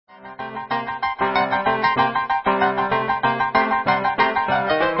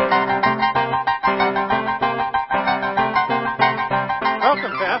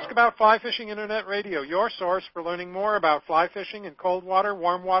Fly Fishing Internet Radio, your source for learning more about fly fishing in cold water,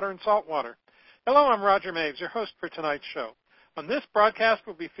 warm water, and salt water. Hello, I'm Roger Maves, your host for tonight's show. On this broadcast,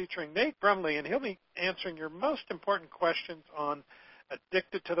 we'll be featuring Nate Brumley, and he'll be answering your most important questions on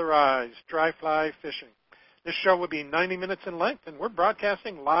Addicted to the Rise, dry fly fishing. This show will be 90 minutes in length, and we're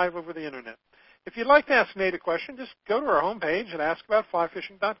broadcasting live over the Internet. If you'd like to ask Nate a question, just go to our homepage at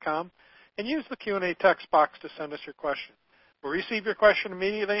askaboutflyfishing.com and use the Q&A text box to send us your question. We'll receive your question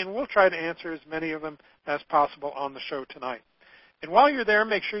immediately, and we'll try to answer as many of them as possible on the show tonight. And while you're there,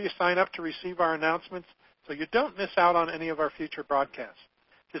 make sure you sign up to receive our announcements so you don't miss out on any of our future broadcasts.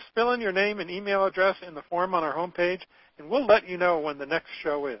 Just fill in your name and email address in the form on our homepage, and we'll let you know when the next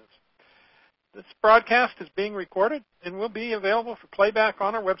show is. This broadcast is being recorded and will be available for playback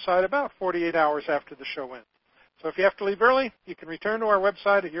on our website about 48 hours after the show ends. So if you have to leave early, you can return to our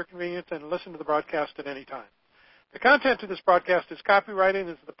website at your convenience and listen to the broadcast at any time. The content of this broadcast is copyrighted and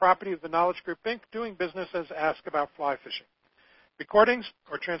is the property of the Knowledge Group, Inc., doing business as Ask About Fly Fishing. Recordings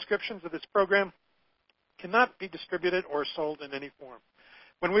or transcriptions of this program cannot be distributed or sold in any form.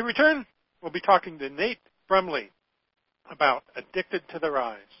 When we return, we'll be talking to Nate Brumley about Addicted to the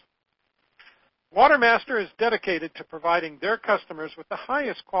Rise. WaterMaster is dedicated to providing their customers with the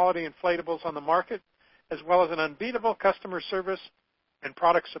highest quality inflatables on the market, as well as an unbeatable customer service and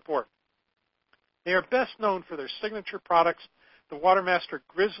product support. They are best known for their signature products, the WaterMaster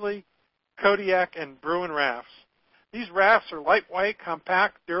Grizzly, Kodiak, and Bruin rafts. These rafts are lightweight,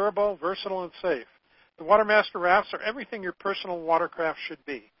 compact, durable, versatile, and safe. The WaterMaster rafts are everything your personal watercraft should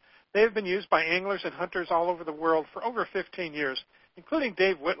be. They have been used by anglers and hunters all over the world for over 15 years, including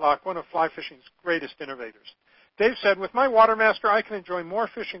Dave Whitlock, one of fly fishing's greatest innovators. Dave said, "With my WaterMaster, I can enjoy more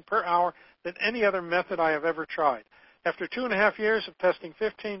fishing per hour than any other method I have ever tried. After 2.5 years of testing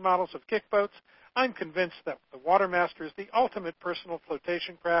 15 models of kick boats, I'm convinced that the WaterMaster is the ultimate personal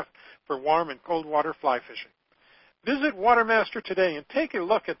flotation craft for warm and cold water fly fishing." Visit WaterMaster today and take a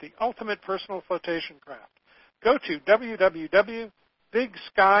look at the ultimate personal flotation craft. Go to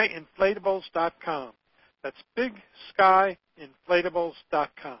www.bigskyinflatables.com. That's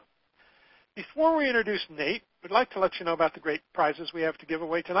bigskyinflatables.com. Before we introduce Nate, we'd like to let you know about the great prizes we have to give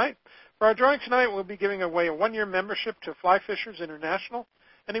away tonight. For our drawing tonight, we'll be giving away a 1-year membership to Fly Fishers International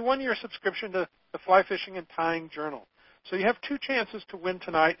and a 1-year subscription to the Fly Fishing and Tying Journal. So you have 2 chances to win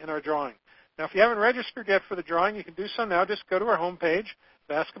tonight in our drawing. Now, if you haven't registered yet for the drawing, you can do so now. Just go to our homepage,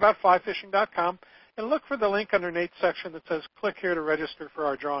 askaboutflyfishing.com, and look for the link under Nate's section that says, "Click here to register for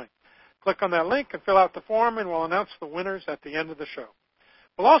our drawing." Click on that link and fill out the form, and we'll announce the winners at the end of the show.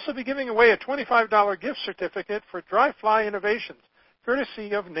 We'll also be giving away a $25 gift certificate for Dry Fly Innovations,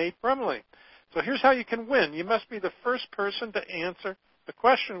 courtesy of Nate Brumley. So here's how you can win. You must be the first person to answer the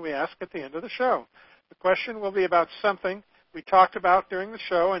question we ask at the end of the show. The question will be about something we talked about during the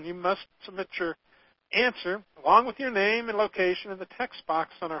show, and you must submit your answer along with your name and location in the text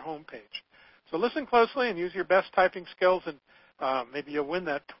box on our homepage. So listen closely and use your best typing skills, and maybe you'll win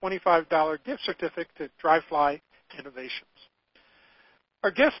that $25 gift certificate to Dry Fly Innovations.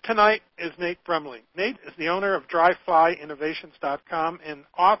 Our guest tonight is Nate Brumley. Nate is the owner of DryFlyInnovations.com and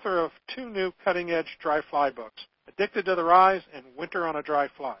author of 2 new cutting-edge dry fly books, Addicted to the Rise and Winter on a Dry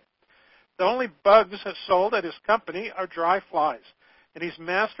Fly. The only bugs sold at his company are dry flies, and he's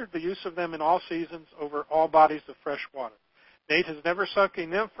mastered the use of them in all seasons over all bodies of fresh water. Nate has never sunk a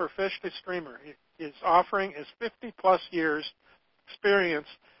nymph or fished a streamer. His offering is 50-plus years experience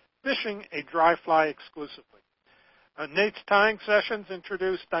fishing a dry fly exclusively. Nate's tying sessions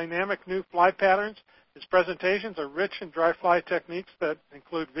introduce dynamic new fly patterns. His presentations are rich in dry fly techniques that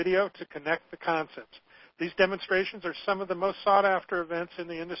include video to connect the concepts. These demonstrations are some of the most sought-after events in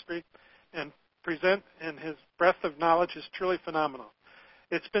the industry, and his breadth of knowledge is truly phenomenal.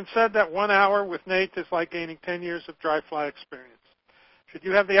 It's been said that 1 hour with Nate is like gaining 10 years of dry fly experience. Should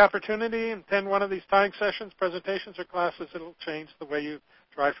you have the opportunity and attend one of these tying sessions, presentations, or classes, it'll change the way you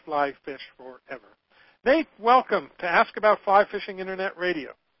dry fly fish forever. Nate, welcome to Ask About Fly Fishing Internet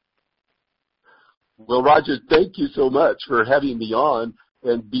Radio. Well, Roger, thank you so much for having me on.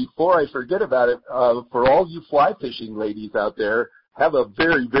 And before I forget about it, for all you fly fishing ladies out there, have a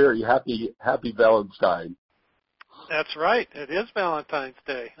very, very happy Valentine. That's right. It is Valentine's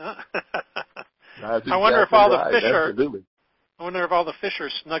Day. Huh? I wonder if all the right. fish are. Absolutely. I wonder if all the fish are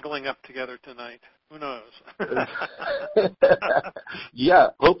snuggling up together tonight. Who knows? Yeah.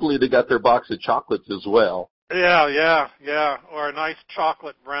 Hopefully they got their box of chocolates as well. Yeah. Or a nice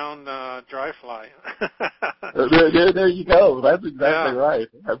chocolate brown dry fly. There you go. That's exactly right.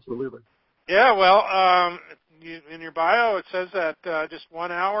 Absolutely. Yeah. Well, in your bio, it says that just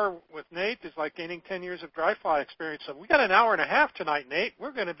 1 hour with Nate is like gaining 10 years of dry fly experience. So we got an hour and a half tonight, Nate.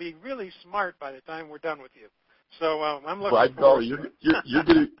 We're going to be really smart by the time we're done with you. So I'm looking forward to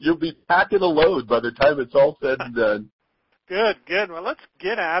it. You'll be packing a load by the time it's all said and done. Good. Well, let's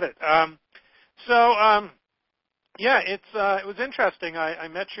get at it. Yeah, it was interesting. I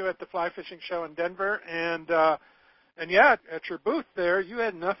met you at the fly fishing show in Denver, and yeah, at your booth there, you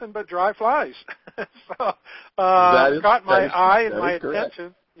had nothing but dry flies. So caught my eye and my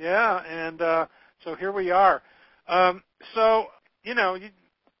attention. Yeah, and so here we are. So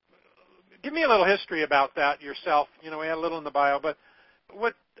give me a little history about that yourself. We had a little in the bio, but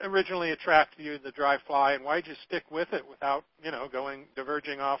what originally attracted you to the dry fly, and why did you stick with it without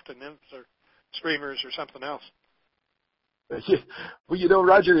diverging off to nymphs or streamers or something else? Well,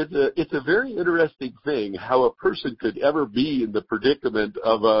 Roger, it's a very interesting thing how a person could ever be in the predicament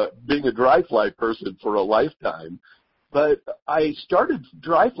of being a dry fly person for a lifetime. But I started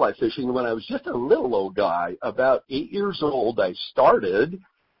dry fly fishing when I was just a little old guy. About 8 years old, I started,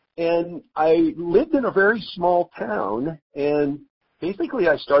 and I lived in a very small town, and basically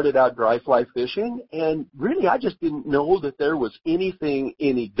I started out dry fly fishing, and really I just didn't know that there was anything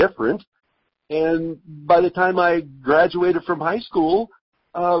any different. And by the time I graduated from high school,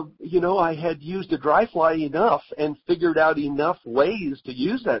 I had used a dry fly enough and figured out enough ways to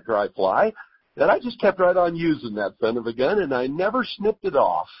use that dry fly that I just kept right on using that son of a gun, and I never snipped it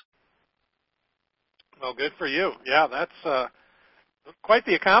off. Well, good for you. Yeah, that's quite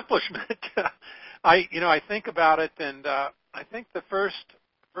the accomplishment. I think about it, and I think the first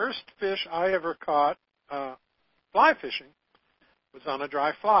fish I ever caught fly fishing was on a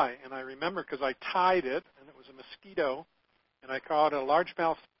dry fly, and I remember because I tied it, and it was a mosquito, and I caught a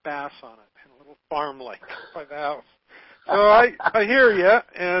largemouth bass on it in a little farm lake by the house. So I hear you,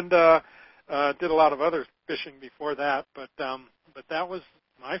 and did a lot of other fishing before that, but that was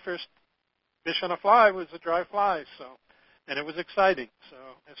my first fish on a fly was a dry fly, and it was exciting, so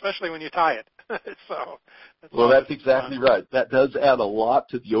especially when you tie it. That's exactly right. That does add a lot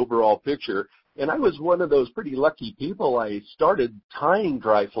to the overall picture. And I was one of those pretty lucky people. I started tying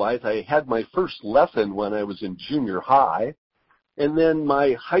dry flies. I had my first lesson when I was in junior high. And then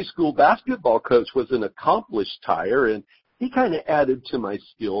my high school basketball coach was an accomplished tyer, and he kind of added to my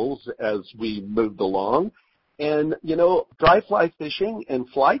skills as we moved along. And, dry fly fishing and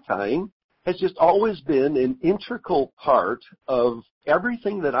fly tying has just always been an integral part of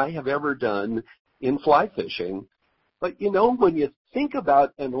everything that I have ever done in fly fishing. But, when you think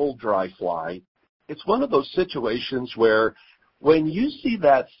about an old dry fly, it's one of those situations where when you see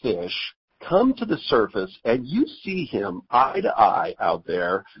that fish come to the surface and you see him eye to eye out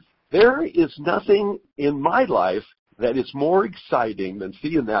there, there is nothing in my life that is more exciting than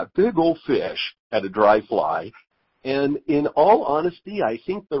seeing that big old fish at a dry fly. And in all honesty, I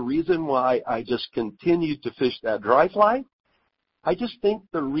think the reason why I just continued to fish that dry fly, I just think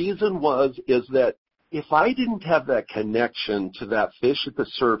the reason is that if I didn't have that connection to that fish at the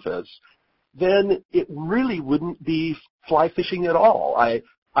surface, then it really wouldn't be fly fishing at all. I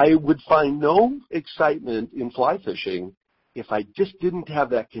would find no excitement in fly fishing if I just didn't have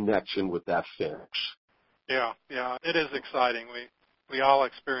that connection with that fish. Yeah, it is exciting. We all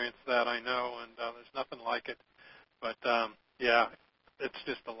experience that, I know, and there's nothing like it. But yeah, it's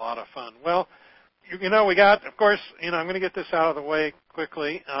just a lot of fun. Well, we got, of course, I'm going to get this out of the way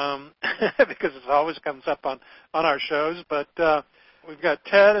quickly because it always comes up on our shows. But we've got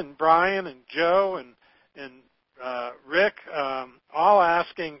Ted and Brian and Joe and Rick all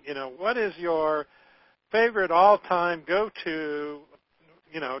asking, what is your favorite all-time go-to,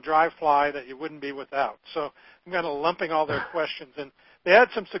 dry fly that you wouldn't be without? So I'm kind of lumping all their questions. And they had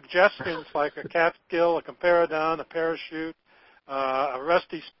some suggestions like a catskill, a comparadon, a parachute, a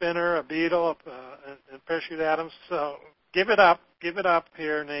rusty spinner, a beetle, and parachute Adams. So give it up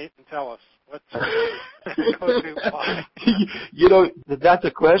here, Nate, and tell us what's your go-to fly. That's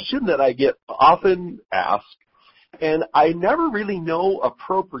a question that I get often asked, and I never really know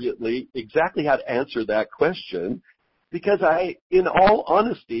appropriately exactly how to answer that question because in all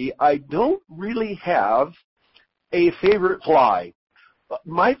honesty, I don't really have a favorite fly.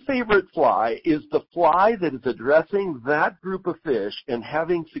 My favorite fly is the fly that is addressing that group of fish and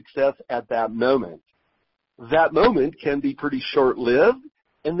having success at that moment. That moment can be pretty short-lived,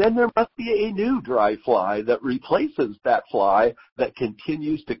 and then there must be a new dry fly that replaces that fly that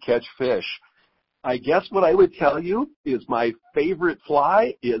continues to catch fish. I guess what I would tell you is my favorite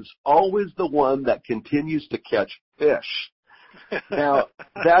fly is always the one that continues to catch fish. Now,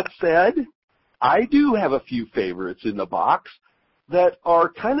 that said, I do have a few favorites in the box. that are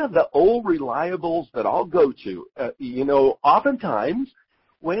kind of the old reliables that I'll go to. Oftentimes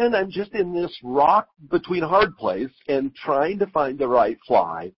when I'm just in this rock between hard place and trying to find the right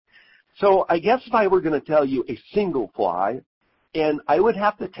fly. So I guess if I were going to tell you a single fly, and I would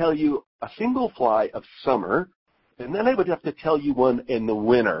have to tell you a single fly of summer, and then I would have to tell you one in the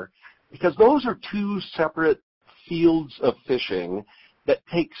winter, because those are two separate fields of fishing that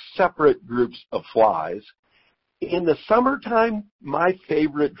take separate groups of flies. In the summertime, my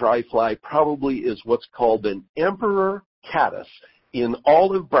favorite dry fly probably is what's called an emperor caddis in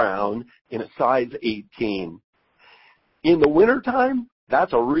olive brown in a size 18. In the wintertime,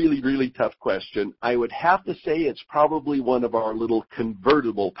 that's a really, really tough question. I would have to say it's probably one of our little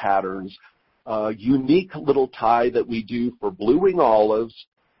convertible patterns, a unique little tie that we do for blue wing olives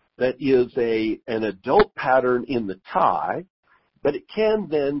that is an adult pattern in the tie, but it can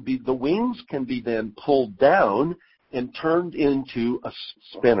then be, the wings can be then pulled down and turned into a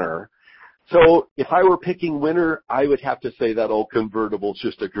spinner. So if I were picking winter, I would have to say that old convertible is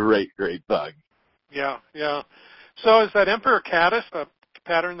just a great, great bug. Yeah, yeah. So is that emperor caddis a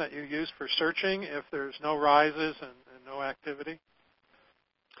pattern that you use for searching if there's no rises and no activity?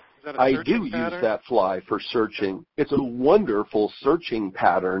 Is that a I searching do pattern? use that fly for searching. It's a wonderful searching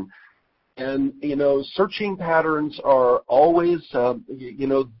pattern. And, searching patterns are always,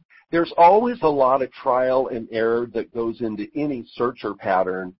 there's always a lot of trial and error that goes into any searcher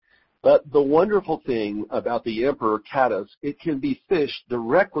pattern. But the wonderful thing about the emperor caddis, it can be fished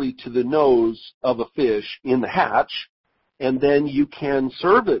directly to the nose of a fish in the hatch, and then you can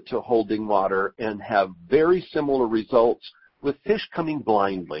serve it to holding water and have very similar results with fish coming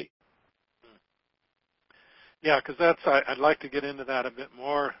blindly. Yeah, because I'd like to get into that a bit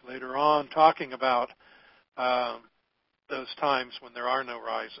more later on, talking about those times when there are no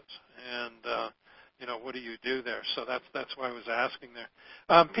rises, and what do you do there? So that's why I was asking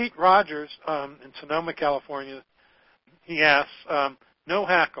there. Pete Rogers in Sonoma, California, he asks, no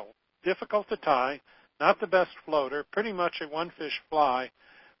hackle, difficult to tie, not the best floater, pretty much a one-fish fly.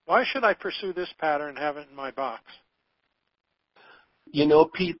 Why should I pursue this pattern and have it in my box?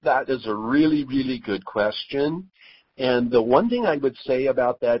 Pete, that is a really, really good question. And the one thing I would say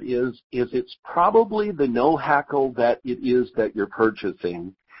about that is it's probably the no hackle that it is that you're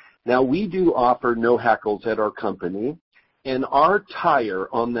purchasing. Now, we do offer no hackles at our company, and our tire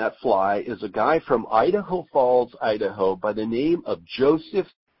on that fly is a guy from Idaho Falls, Idaho, by the name of Joseph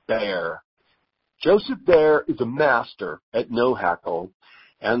Bear. Joseph Bear is a master at no hackle,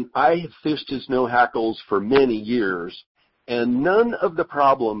 and I have fished his no hackles for many years. And none of the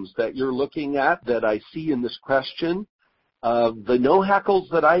problems that you're looking at that I see in this question, the no hackles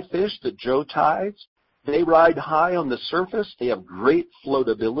that I fish, that Joe ties, they ride high on the surface. They have great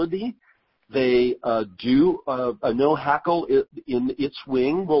floatability. They a no hackle in its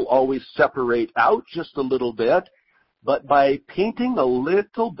wing will always separate out just a little bit, but by painting a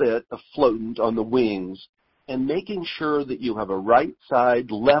little bit of floatant on the wings and making sure that you have a right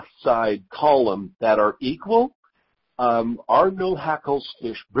side, left side column that are equal, our no hackles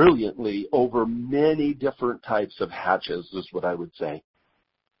fish brilliantly over many different types of hatches, is what I would say.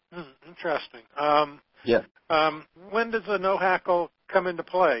 Interesting. Yeah. When does a no hackle come into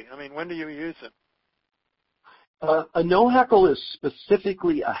play? I mean, when do you use it? A no hackle is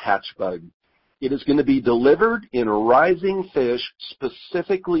specifically a hatch bug. It is going to be delivered in a rising fish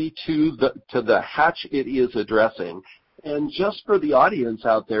specifically to the hatch it is addressing. And just for the audience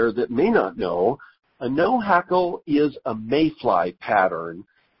out there that may not know, a no hackle is a mayfly pattern.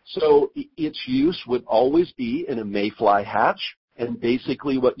 So its use would always be in a mayfly hatch, and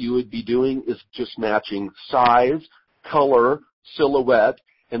basically what you would be doing is just matching size, color, silhouette,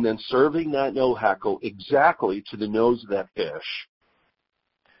 and then serving that no hackle exactly to the nose of that fish.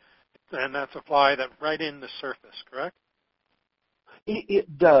 And that's a fly that right in the surface, correct?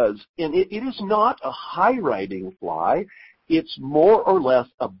 It does, and it is not a high riding fly. It's more or less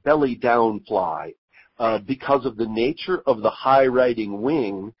a belly down fly. Because of the nature of the high riding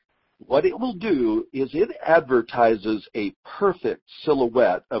wing, what it will do is it advertises a perfect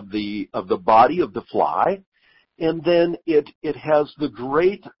silhouette of the body of the fly, and then it has the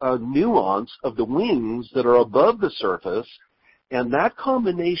great nuance of the wings that are above the surface, and that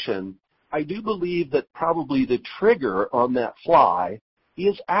combination, I do believe that probably the trigger on that fly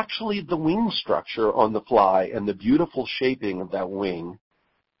is actually the wing structure on the fly and the beautiful shaping of that wing.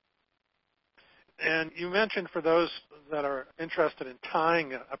 And you mentioned for those that are interested in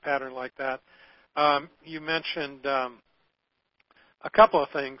tying a pattern like that, you mentioned a couple of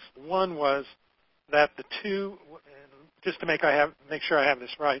things. One was that the two, just to make sure I have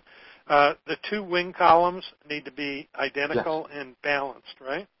this right, The two wing columns need to be identical and balanced,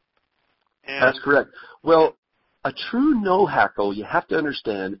 right? And that's correct. Well, a true no-hackle, you have to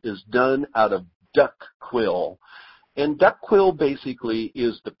understand, is done out of duck quill. And duck quill basically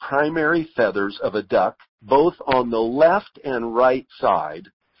is the primary feathers of a duck, both on the left and right side.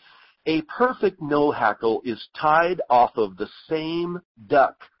 A perfect no-hackle is tied off of the same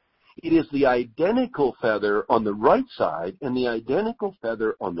duck. It is the identical feather on the right side and the identical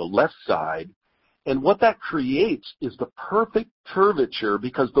feather on the left side. And what that creates is the perfect curvature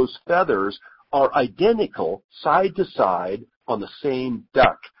because those feathers are identical side to side on the same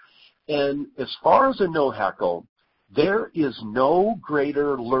duck. And as far as a no-hackle, there is no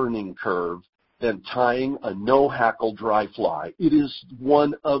greater learning curve than tying a no-hackle dry fly. It is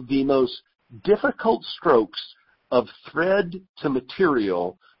one of the most difficult strokes of thread to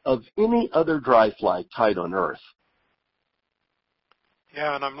material of any other dry fly tied on earth.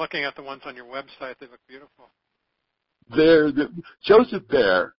 Yeah, and I'm looking at the ones on your website. They look beautiful. Joseph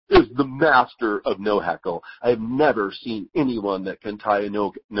Bear is the master of no-hackle. I have never seen anyone that can tie a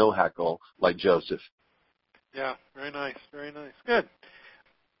no-hackle like Joseph. Yeah, very nice, very nice. Good.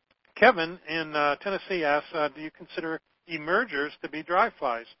 Kevin in Tennessee asks, do you consider emergers to be dry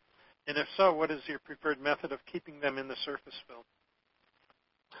flies? And if so, what is your preferred method of keeping them in the surface film?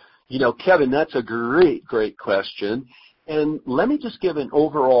 You know, Kevin, that's a great question. And let me just give an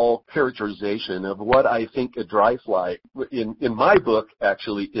overall characterization of what I think a dry fly, in my book,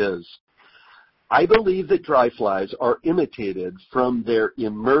 actually is. I believe that dry flies are imitated from their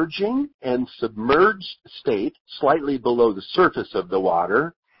emerging and submerged state slightly below the surface of the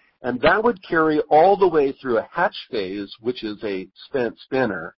water, and that would carry all the way through a hatch phase, which is a spent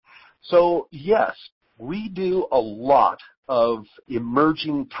spinner. So, yes, we do a lot of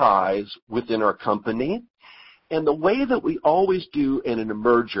emerging ties within our company. And the way that we always do in an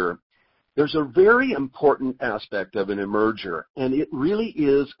emerger, there's a very important aspect of an emerger, and it really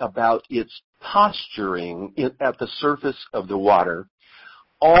is about its posturing at the surface of the water.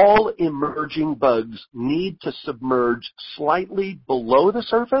 All emerging bugs need to submerge slightly below the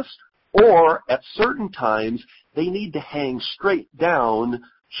surface, or at certain times, they need to hang straight down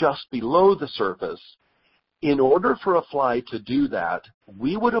just below the surface. In order for a fly to do that,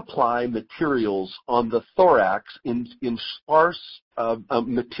 we would apply materials on the thorax in sparse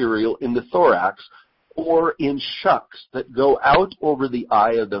material in the thorax or in shucks that go out over the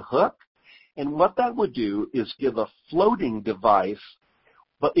eye of the hook. And what that would do is give a floating device,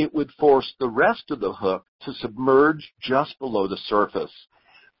 but it would force the rest of the hook to submerge just below the surface.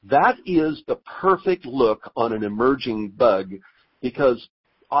 That is the perfect look on an emerging bug because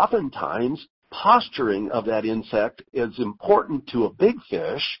oftentimes posturing of that insect is important to a big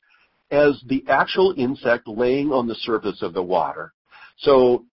fish as the actual insect laying on the surface of the water.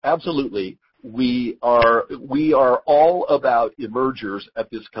 So absolutely, we are all about emergers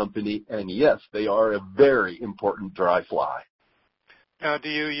at this company, and yes, they are a very important dry fly. Now, do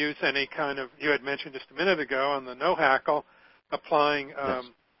you use any kind of, you had mentioned just a minute ago on the no-hackle, applying Yes.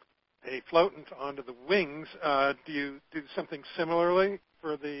 a floatant onto the wings. Do you do something similarly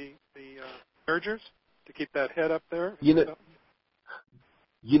for the emergers to keep that head up there? You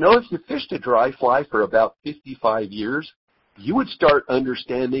know, if you fished a dry fly for about 55 years, you would start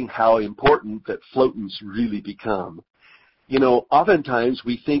understanding how important that floatants really become. You know, oftentimes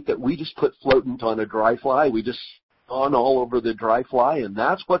we think that we just put floatant on a dry fly, we just on all over the dry fly, and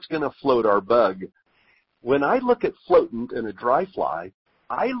that's what's going to float our bug. When I look at floatant in a dry fly,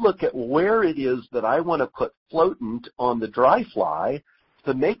 I look at where it is that I want to put floatant on the dry fly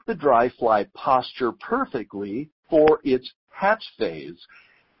to make the dry fly posture perfectly for its hatch phase.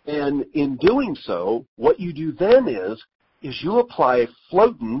 And in doing so, what you do then is you apply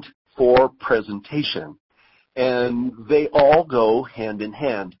floatant for presentation. And they all go hand in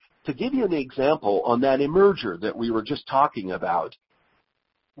hand. To give you an example on that emerger that we were just talking about,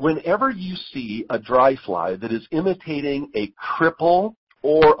 whenever you see a dry fly that is imitating a cripple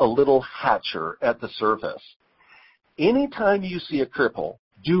or a little hatcher at the surface, anytime you see a cripple,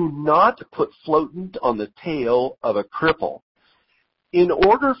 do not put floatant on the tail of a cripple. In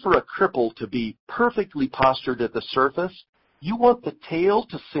order for a cripple to be perfectly postured at the surface, you want the tail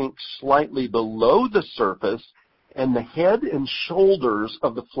to sink slightly below the surface and the head and shoulders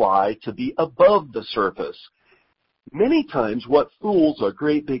of the fly to be above the surface. Many times what fools a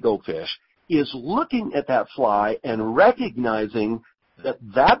great big old fish is looking at that fly and recognizing that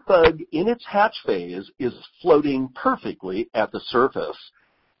that bug in its hatch phase is floating perfectly at the surface.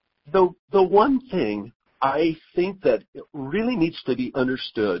 The one thing I think that really needs to be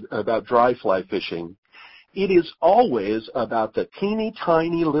understood about dry fly fishing It is always about the teeny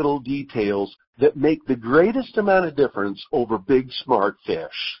tiny little details that make the greatest amount of difference over big, smart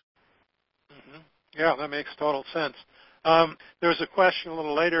fish. Hmm. Yeah, that makes total sense. There's a question a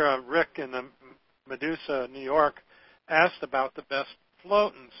little later. Rick in Medusa, New York, asked about the best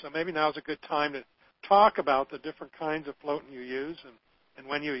floating. So maybe now's a good time to talk about the different kinds of floating you use and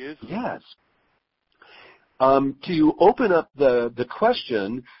when you use them. Yes. To open up the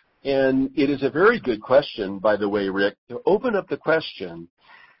question, and it is a very good question, by the way, Rick, to open up the question,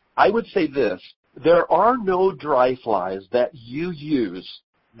 I would say this. There are no dry flies that you use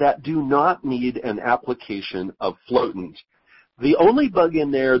that do not need an application of floatant. The only bug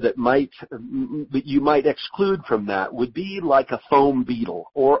in there that you might exclude from that would be like a foam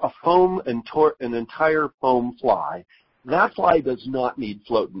beetle or an entire foam fly. That fly does not need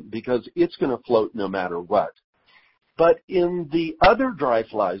floatant because it's going to float no matter what. But in the other dry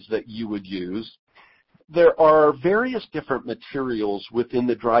flies that you would use, there are various different materials within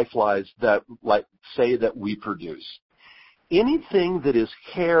the dry flies that, like, say that we produce. Anything that is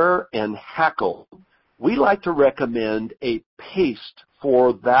hair and hackle, we like to recommend a paste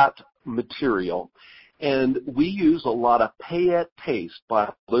for that material. And we use a lot of Payette paste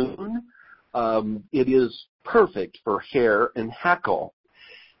by Loon. It is perfect for hair and hackle.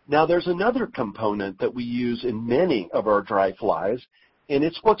 Now, there's another component that we use in many of our dry flies, and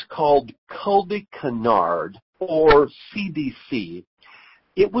it's what's called Cul de Canard, or CDC.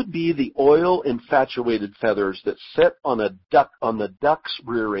 It would be the oil-infatuated feathers that sit on the duck's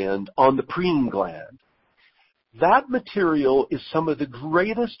rear end on the preen gland. That material is some of the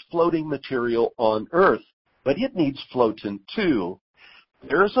greatest floating material on Earth, but it needs floatant too.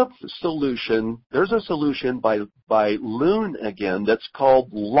 There's a solution by Loon again that's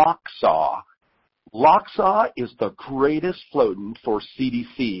called Loxaw. Loxaw is the greatest floatant for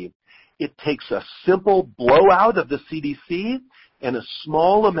CDC. It takes a simple blowout of the CDC and a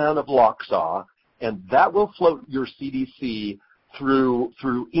small amount of Loxaw, and that will float your CDC through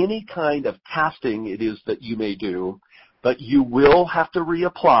any kind of casting it is that you may do, but you will have to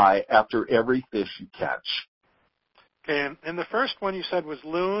reapply after every fish you catch. Okay, and the first one you said was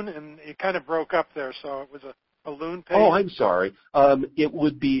Loon, and it kind of broke up there, so it was a Loon paste? Oh, I'm sorry.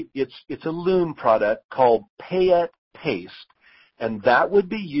 It's a Loon product called Payette paste, and that would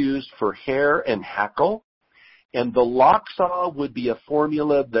be used for hair and hackle, and the Loxaw would be a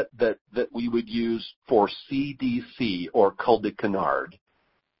formula that we would use for CDC, or Cul de Canard.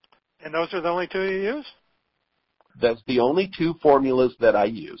 And those are the only two you use? That's the only two formulas that I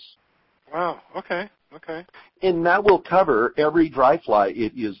use. Wow, okay. And that will cover every dry fly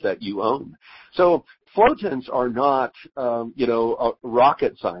it is that you own. So floatants are not,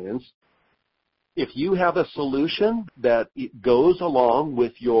 rocket science. If you have a solution that it goes along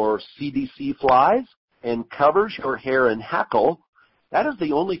with your CDC flies and covers your hair and hackle, that is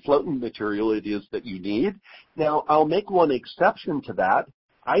the only floatant material it is that you need. Now, I'll make one exception to that.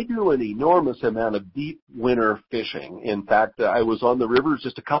 I do an enormous amount of deep winter fishing. In fact, I was on the rivers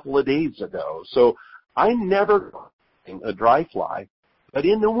just a couple of days ago. So I'm never a dry fly. But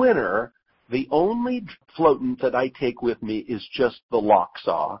in the winter, the only floatant that I take with me is just the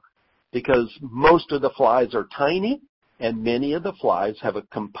Loxaw, because most of the flies are tiny and many of the flies have a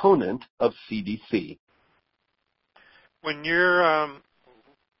component of CDC. When you're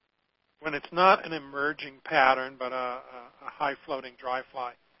when it's not an emerging pattern but a high floating dry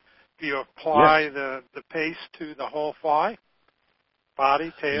fly, do you apply the paste to the whole fly?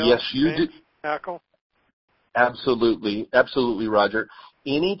 Body, tail, yes, you do. Hackle? Absolutely, Roger.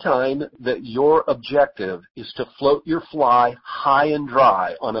 Anytime that your objective is to float your fly high and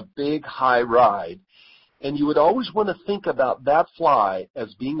dry on a big high ride, and you would always want to think about that fly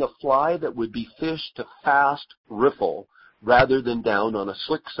as being a fly that would be fished to fast riffle rather than down on a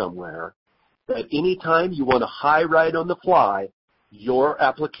slick somewhere. At any time you want a high ride on the fly, your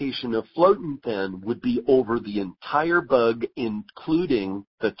application of floatant then would be over the entire bug, including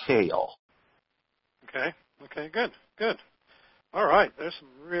the tail. Okay, good. All right, there's some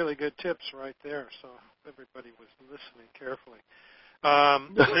really good tips right there, so everybody was listening carefully.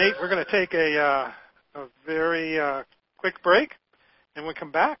 Nate, we're going to take a very quick break, and when we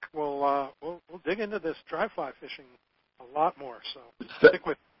come back, we'll dig into this dry fly fishing a lot more, so stick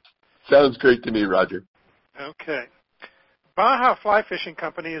with. Sounds great to me, Roger. Okay. Baja Fly Fishing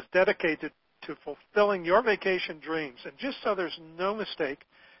Company is dedicated to fulfilling your vacation dreams, and just so there's no mistake,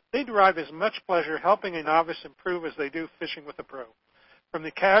 they derive as much pleasure helping a novice improve as they do fishing with a pro. From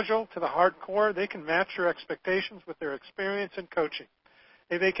the casual to the hardcore, they can match your expectations with their experience and coaching.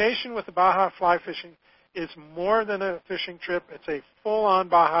 A vacation with the Baja Fly Fishing is more than a fishing trip. It's a full-on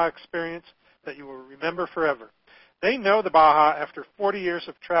Baja experience that you will remember forever. They know the Baja after 40 years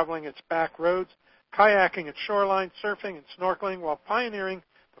of traveling its back roads, kayaking its shoreline, surfing, and snorkeling while pioneering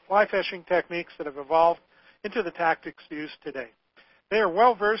the fly fishing techniques that have evolved into the tactics used today. They are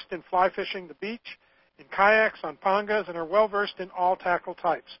well-versed in fly fishing the beach, in kayaks, on pangas, and are well-versed in all tackle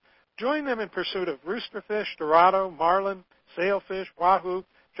types. Join them in pursuit of roosterfish, dorado, marlin, sailfish, wahoo,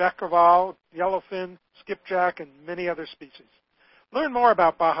 jack crevalle, yellowfin, skipjack, and many other species. Learn more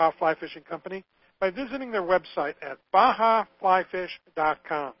about Baja Fly Fishing Company by visiting their website at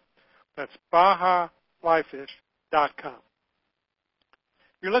BajaFlyFish.com. That's BajaFlyFish.com.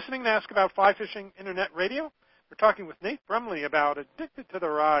 You're listening to Ask About Fly Fishing Internet Radio. We're talking with Nate Brumley about Addicted to the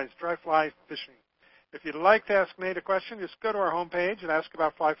Rise, dry fly fishing. If you'd like to ask Nate a question, just go to our homepage at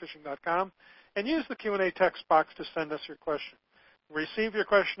askaboutflyfishing.com and use the Q&A text box to send us your question. We'll receive your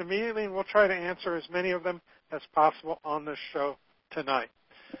question immediately, and we'll try to answer as many of them as possible on this show tonight.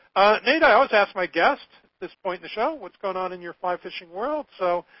 Nate, I always ask my guests at this point in the show, what's going on in your fly fishing world?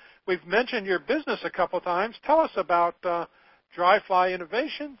 So we've mentioned your business a couple times. Tell us about Dry Fly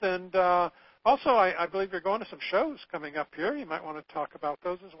Innovations, and also I believe you're going to some shows coming up here. You might want to talk about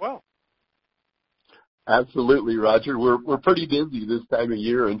those as well. Absolutely, Roger. We're pretty busy this time of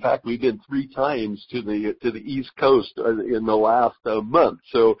year. In fact, we've been 3 times to the East Coast in the last month.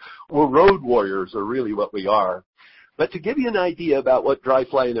 So we're road warriors, are really what we are. But to give you an idea about what Dry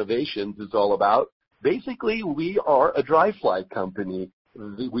Fly Innovations is all about, basically we are a dry fly company.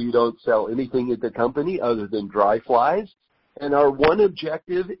 We don't sell anything at the company other than dry flies. And our one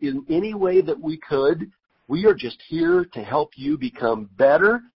objective in any way that we could, we are just here to help you become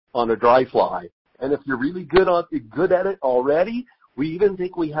better on a dry fly. And if you're really good at it already, we even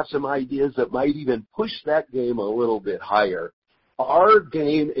think we have some ideas that might even push that game a little bit higher. Our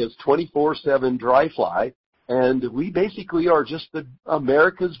game is 24/7 dry fly, and we basically are just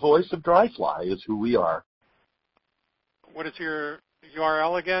America's voice of dry fly is who we are. What is your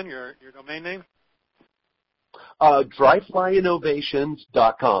URL again, your domain name?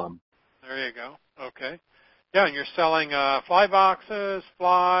 Dryflyinnovations.com. There you go. Okay. Yeah, and you're selling fly boxes,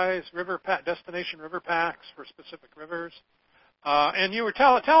 flies, destination river packs for specific rivers. And you were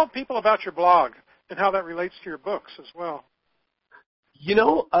tell people about your blog and how that relates to your books as well. You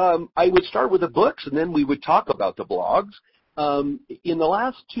know, I would start with the books, and then we would talk about the blogs. In the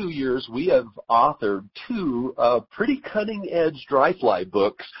last 2 years, we have authored 2 pretty cutting-edge dry fly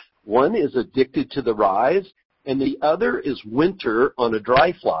books. One is Addicted to the Rise, and the other is Winter on a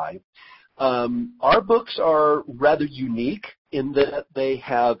Dry Fly. Our books are rather unique in that they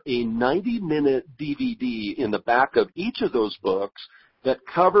have a 90-minute DVD in the back of each of those books that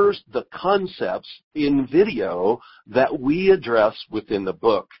covers the concepts in video that we address within the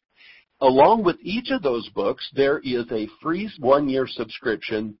book. Along with each of those books, there is a free 1-year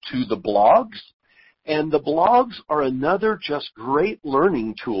subscription to the blogs, and the blogs are another just great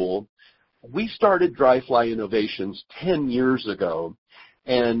learning tool. We started Dry Fly Innovations 10 years ago.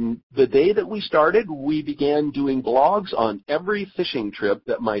 And the day that we started, we began doing blogs on every fishing trip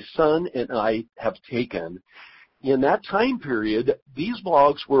that my son and I have taken. In that time period, these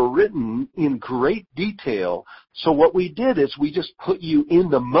blogs were written in great detail. So what we did is we just put you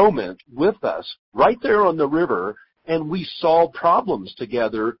in the moment with us right there on the river, and we solved problems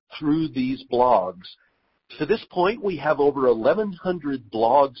together through these blogs. To this point, we have over 1,100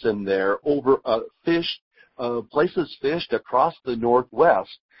 blogs in there over places fished across the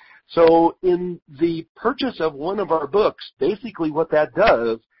Northwest. So in the purchase of one of our books, basically what that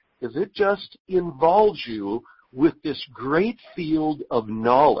does is it just involves you with this great field of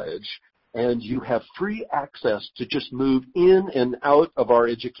knowledge, and you have free access to just move in and out of our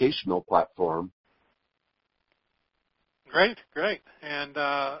educational platform. Great. And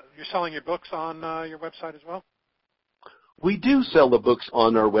you're selling your books on your website as well? We do sell the books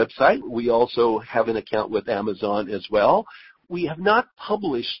on our website. We also have an account with Amazon as well. We have not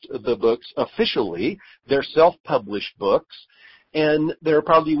published the books officially. They're self-published books, and there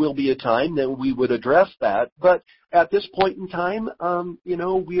probably will be a time that we would address that. But at this point in time,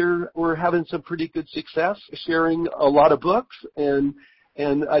 we're having some pretty good success sharing a lot of books, and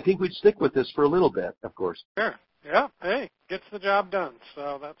I think we'd stick with this for a little bit, of course. Sure. Yeah. Hey, gets the job done,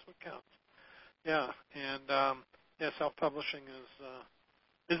 so that's what counts. Yeah, and self-publishing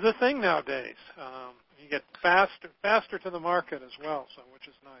is the thing nowadays. You get faster to the market as well, so which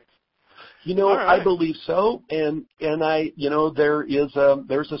is nice. Right. I believe so, and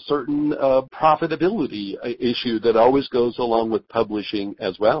there's a certain profitability issue that always goes along with publishing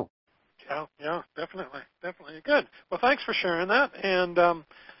as well. Yeah, definitely. Good. Well, thanks for sharing that, and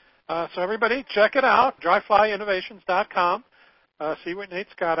so everybody check it out, dryflyinnovations.com. see what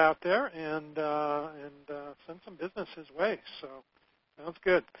Nate's got out there and send some business his way. So sounds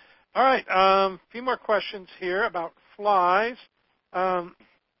good. All right, a few more questions here about flies.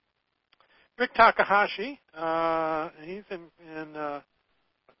 Rick Takahashi, he's in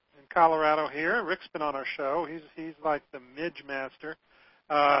Colorado here. Rick's been on our show. He's like the midge master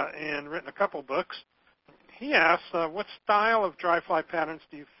and written a couple books. He asks, what style of dry fly patterns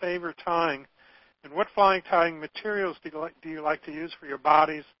do you favor tying, and what flying tying materials do you like to use for your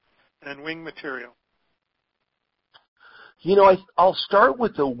bodies and wing material? You know, I'll start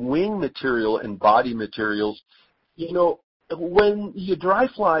with the wing material and body materials. You know, when you dry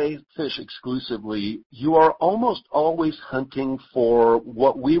fly fish exclusively, you are almost always hunting for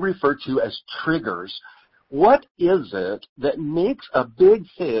what we refer to as triggers. What is it that makes a big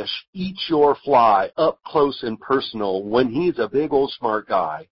fish eat your fly up close and personal when he's a big old smart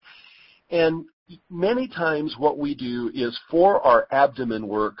guy? And many times what we do is for our abdomen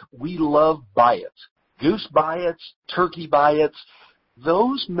work, we love biots. Goose biots, turkey biots,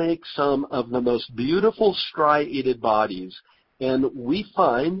 those make some of the most beautiful striated bodies. And we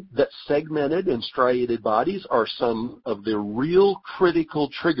find that segmented and striated bodies are some of the real critical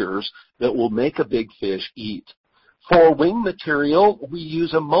triggers that will make a big fish eat. For wing material, we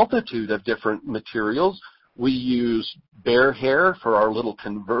use a multitude of different materials. We use bear hair for our little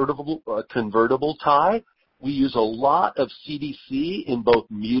convertible tie. We use a lot of CDC in both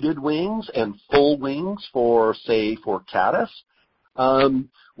muted wings and full wings for caddis.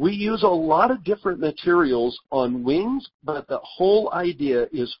 We use a lot of different materials on wings, but the whole idea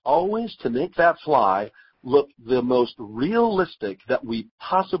is always to make that fly look the most realistic that we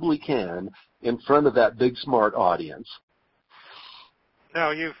possibly can in front of that big smart audience.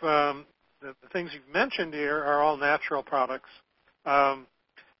 Now, the things you've mentioned here are all natural products.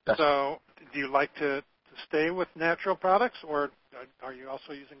 So do you like to stay with natural products, or are you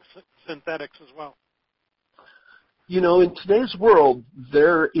also using synthetics as well? You know, in today's world,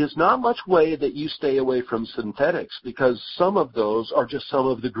 there is not much way that you stay away from synthetics because some of those are just some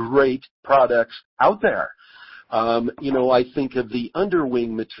of the great products out there. You know, I think of the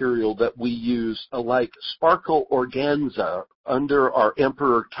underwing material that we use, like Sparkle Organza under our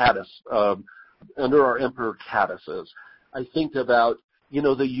emperor caddis, caddises. I think about, you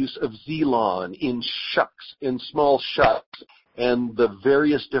know, the use of Zelon in shucks, in small shucks, and the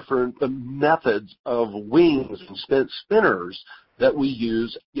various different methods of wings and spinners that we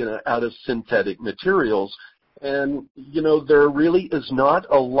use, you know, out of synthetic materials. And, you know, there really is not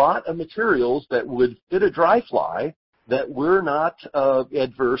a lot of materials that would fit a dry fly that we're not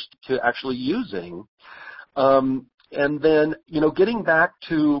adverse to actually using. And then, you know, getting back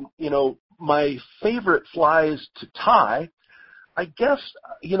to, you know, my favorite flies to tie, I guess,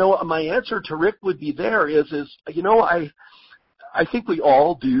 you know, my answer to Rick would be you know, I think we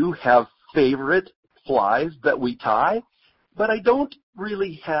all do have favorite flies that we tie, but I don't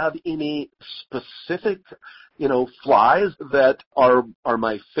really have any specific, you know, flies that are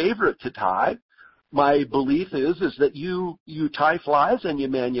my favorite to tie. My belief is that you tie flies and you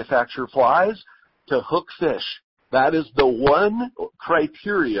manufacture flies to hook fish. That is the one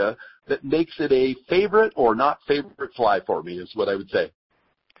criteria that makes it a favorite or not favorite fly for me, is what I would say.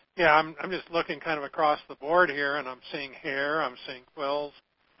 Yeah, I'm just looking kind of across the board here, and I'm seeing hair, I'm seeing quills,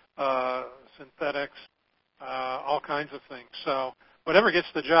 synthetics, all kinds of things. So whatever gets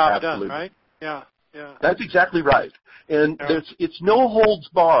the job Absolutely done, right? Yeah, yeah. That's exactly right. And it's no holds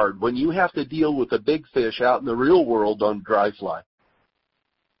barred when you have to deal with a big fish out in the real world on dry fly.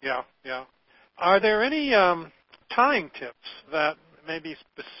 Yeah, yeah. Are there any tying tips that may be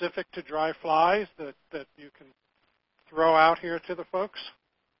specific to dry flies that you can throw out here to the folks?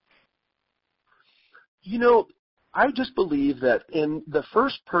 You know, I just believe that in the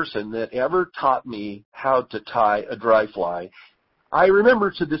first person that ever taught me how to tie a dry fly, I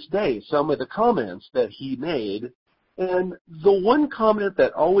remember to this day some of the comments that he made, and the one comment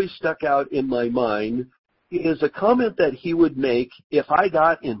that always stuck out in my mind is a comment that he would make if I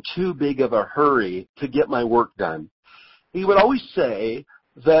got in too big of a hurry to get my work done. He would always say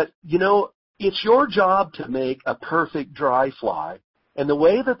that, you know, it's your job to make a perfect dry fly. And the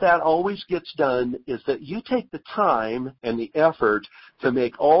way that always gets done is that you take the time and the effort to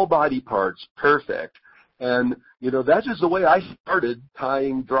make all body parts perfect. And, you know, that's just the way I started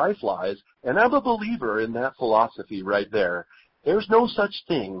tying dry flies. And I'm a believer in that philosophy right there. There's no such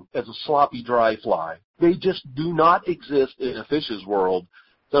thing as a sloppy dry fly. They just do not exist in a fish's world.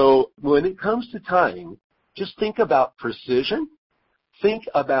 So when it comes to tying, just think about precision. Think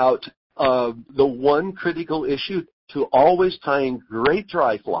about the one critical issue to always tying great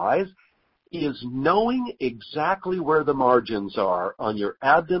dry flies is knowing exactly where the margins are on your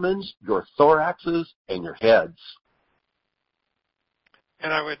abdomens, your thoraxes, and your heads.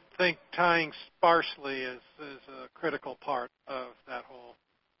 And I would think tying sparsely is a critical part of that whole,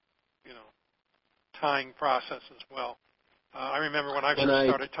 tying process as well. I remember when I first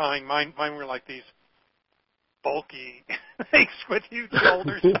started tying, mine were like these bulky things with huge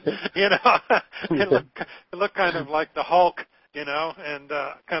shoulders. It looked kind of like the Hulk, and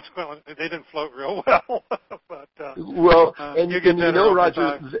consequently they didn't float real well. But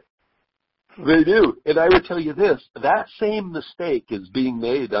Roger, they do. And I would tell you this, that same mistake is being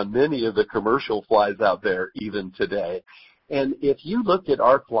made on many of the commercial flies out there even today. And if you looked at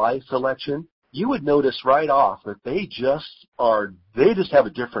our fly selection, you would notice right off that they just have a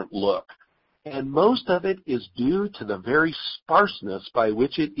different look. And most of it is due to the very sparseness by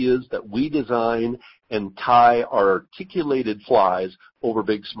which it is that we design and tie our articulated flies over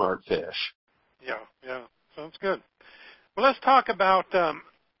big smart fish. Yeah. Sounds good. Well, let's talk about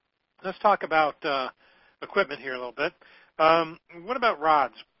equipment here a little bit. What about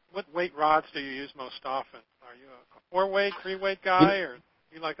rods? What weight rods do you use most often? Are you a 4-weight, 3-weight guy, or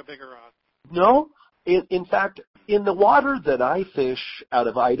do you like a bigger rod? No. In fact, in the water that I fish out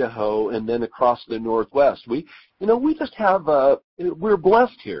of Idaho and then across the Northwest, we just have, we're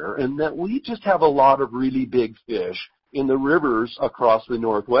blessed here in that we just have a lot of really big fish in the rivers across the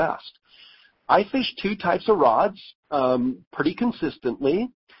Northwest. I fish 2 types of rods pretty consistently.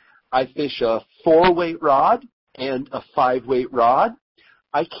 I fish a 4-weight rod and a 5-weight rod.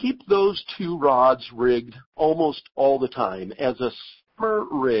 I keep those 2 rods rigged almost all the time. As a summer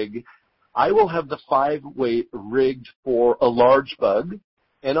rig, I will have the 5-weight rigged for a large bug,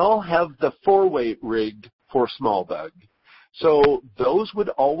 and I'll have the 4-weight rigged for small bug. So those would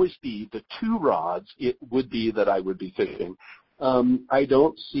always be the 2 rods it would be that I would be fishing. I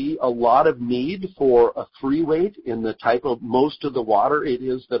don't see a lot of need for a 3-weight in the type of most of the water it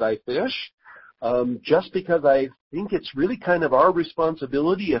is that I fish, just because I think it's really kind of our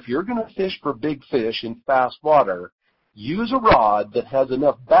responsibility. If you're going to fish for big fish in fast water, use a rod that has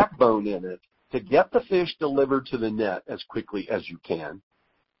enough backbone in it to get the fish delivered to the net as quickly as you can.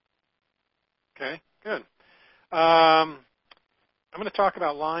 Okay, good. I'm going to talk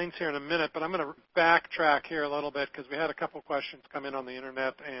about lines here in a minute, but I'm going to backtrack here a little bit because we had a couple questions come in on the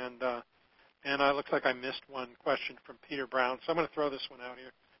internet, and it looks like I missed one question from Peter Brown, so I'm going to throw this one out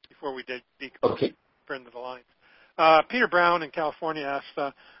here before we dig deeper into the lines. Peter Brown in California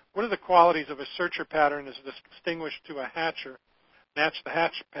asked, what are the qualities of a searcher pattern as distinguished to a hatcher, match the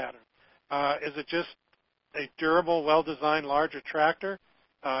hatch pattern? Is it just a durable, well-designed, large attractor?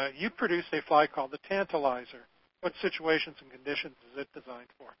 You produce a fly called the Tantalizer. What situations and conditions is it designed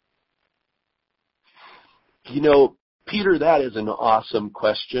for? Peter, that is an awesome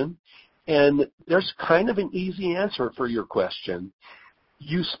question. And there's kind of an easy answer for your question.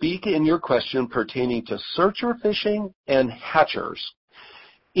 You speak in your question pertaining to searcher fishing and hatchers.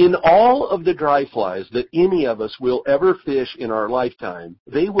 In all of the dry flies that any of us will ever fish in our lifetime,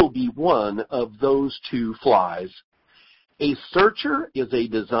 they will be one of those 2 flies. A searcher is a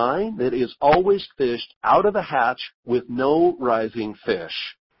design that is always fished out of a hatch with no rising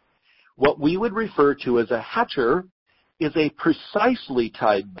fish. What we would refer to as a hatcher is a precisely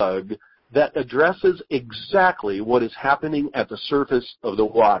tied bug that addresses exactly what is happening at the surface of the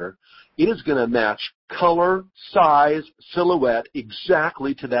water. It is going to match color, size, silhouette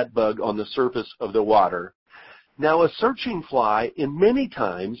exactly to that bug on the surface of the water. Now, a searching fly, in many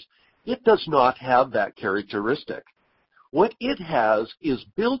times, it does not have that characteristic. What it has is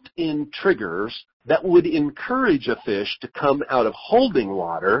built-in triggers that would encourage a fish to come out of holding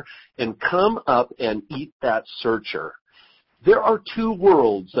water and come up and eat that searcher. There are 2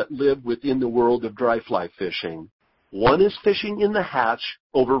 worlds that live within the world of dry fly fishing. One is fishing in the hatch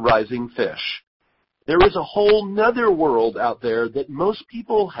over rising fish. There is a whole nother world out there that most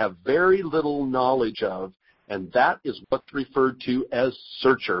people have very little knowledge of, and that is what's referred to as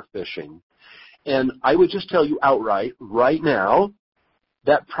searcher fishing. And I would just tell you outright, right now,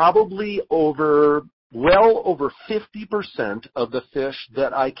 that probably well over 50% of the fish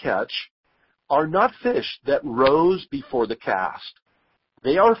that I catch are not fish that rose before the cast.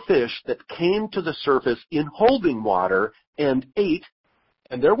 They are fish that came to the surface in holding water and ate,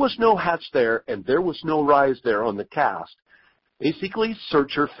 and there was no hatch there and there was no rise there on the cast. Basically,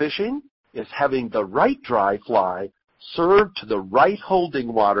 searcher fishing is having the right dry fly served to the right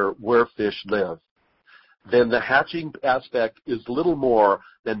holding water where fish live. Then the hatching aspect is little more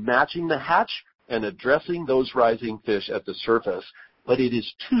than matching the hatch and addressing those rising fish at the surface, but it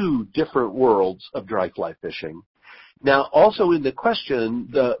is 2 different worlds of dry fly fishing. Now, also in the question,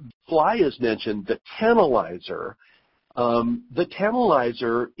 the fly is mentioned, the tantalizer. The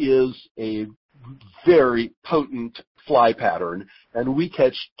tantalizer is a very potent fly pattern, and we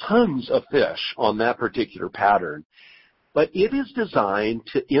catch tons of fish on that particular pattern. But it is designed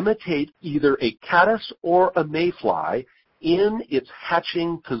to imitate either a caddis or a mayfly in its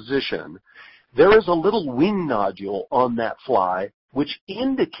hatching position. There is a little wing nodule on that fly which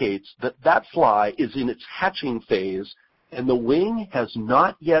indicates that that fly is in its hatching phase and the wing has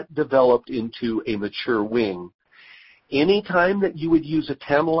not yet developed into a mature wing. Anytime that you would use a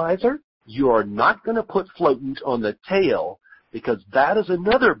tantalizer, you are not going to put floatant on the tail because that is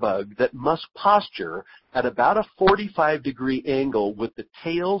another bug that must posture at about a 45-degree angle with the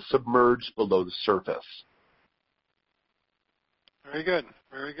tail submerged below the surface. Very good,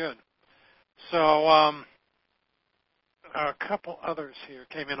 very good. So a couple others here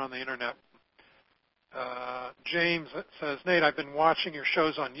came in on the internet. James says, Nate, I've been watching your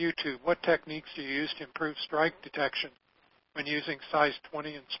shows on YouTube. What techniques do you use to improve strike detection when using size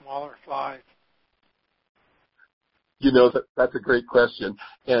 20 and smaller flies? You know, that's a great question.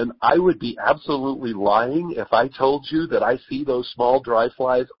 And I would be absolutely lying if I told you that I see those small dry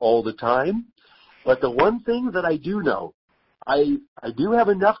flies all the time. But the one thing that I do know, I do have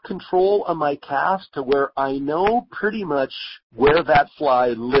enough control on my cast to where I know pretty much where that fly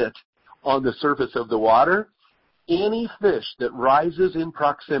lit on the surface of the water. Any fish that rises in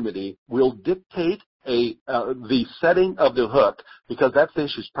proximity will dictate the setting of the hook because that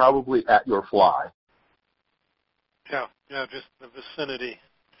fish is probably at your fly. Yeah, just the vicinity.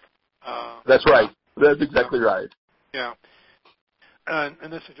 That's right. That's exactly right. Yeah.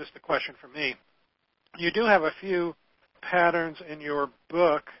 And this is just a question for me. You do have a few patterns in your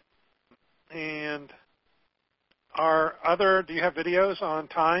book, and do you have videos on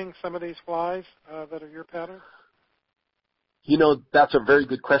tying some of these flies that are your pattern? You know, that's a very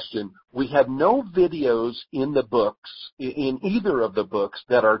good question. We have no videos in the books, in either of the books,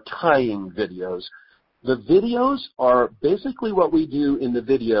 that are tying videos. The videos are basically what we do in the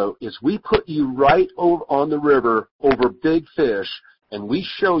video is we put you right over on the river over big fish, and we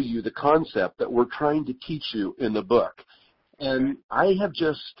show you the concept that we're trying to teach you in the book. And I had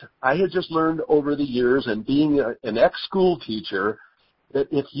just learned over the years, and being an ex-school teacher, that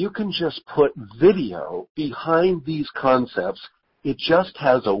if you can just put video behind these concepts, it just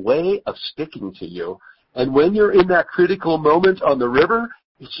has a way of sticking to you. And when you're in that critical moment on the river,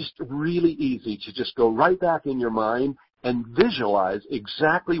 it's just really easy to just go right back in your mind and visualize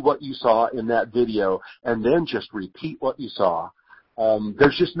exactly what you saw in that video and then just repeat what you saw.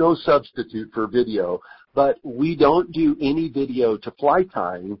 There's just no substitute for video. But we don't do any video to fly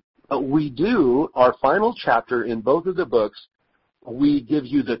tying, but we do, our final chapter in both of the books, we give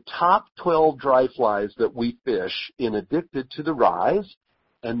you the top 12 dry flies that we fish in Addicted to the Rise,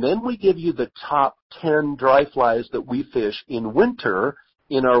 and then we give you the top 10 dry flies that we fish in winter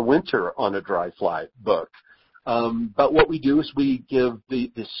in our Winter on a Dry Fly book. But what we do is we give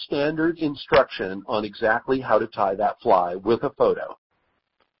the standard instruction on exactly how to tie that fly with a photo.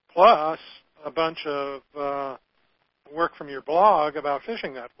 Plus a bunch of work from your blog about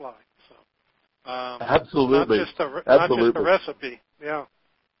fishing that fly. So, Absolutely. Not just a recipe. Yeah,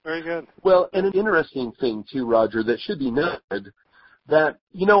 very good. Well, and an interesting thing, too, Roger, that should be noted, that,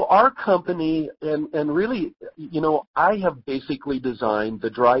 you know, our company, and really, you know, I have basically designed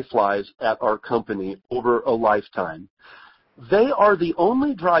the dry flies at our company over a lifetime. They are the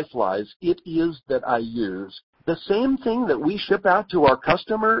only dry flies it is that I use. The same thing that we ship out to our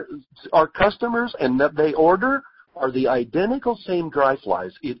customers and that they order are the identical same dry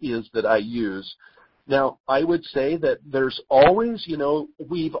flies it is that I use. Now, I would say that there's always, you know,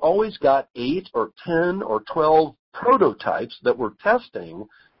 we've always got 8 or 10 or 12 prototypes that we're testing,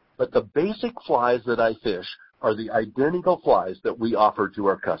 but the basic flies that I fish are the identical flies that we offer to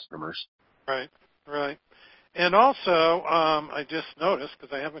our customers. Right. And also, I just noticed,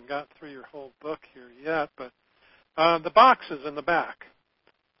 because I haven't got through your whole book here yet, but the boxes in the back.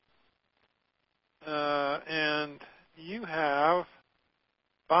 And you have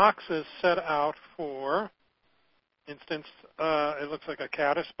boxes set out for instance, it looks like a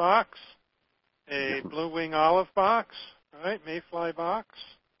caddis box, a blue wing olive box, right? Mayfly box.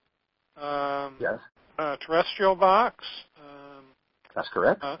 Yes. Terrestrial box. That's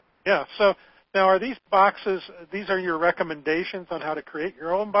correct. Yeah. So now, are these boxes? These are your recommendations on how to create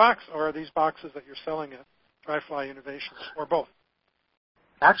your own box, or are these boxes that you're selling at Dry Fly Innovations, or both?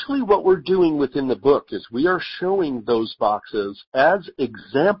 Actually, what we're doing within the book is we are showing those boxes as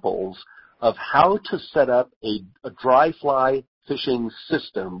examples of how to set up a dry fly fishing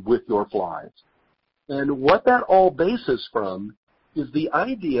system with your flies. And what that all bases from is the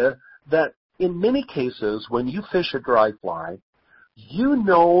idea that in many cases when you fish a dry fly, you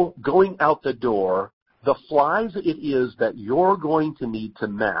know going out the door the flies it is that you're going to need to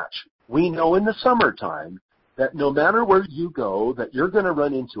match. We know in the summertime that no matter where you go that you're going to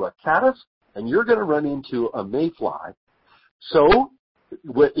run into a caddis and you're going to run into a mayfly. So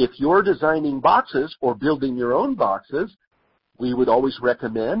if you're designing boxes or building your own boxes, we would always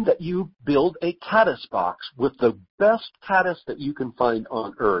recommend that you build a caddis box with the best caddis that you can find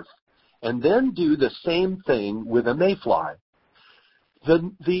on earth, and then do the same thing with a mayfly.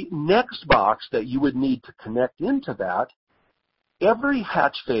 The next box that you would need to connect into that, every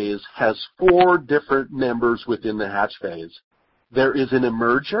hatch phase has 4 different members within the hatch phase. There is an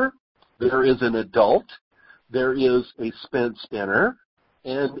emerger, there is an adult, there is a spent spinner,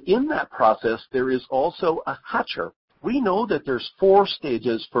 and in that process there is also a hatcher. We know that there's 4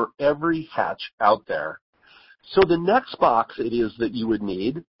 stages for every hatch out there. So the next box it is that you would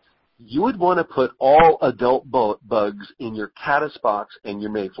need, you would want to put all adult bugs in your caddis box and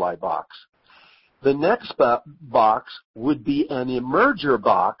your mayfly box. The next box would be an emerger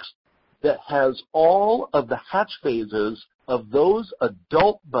box that has all of the hatch phases of those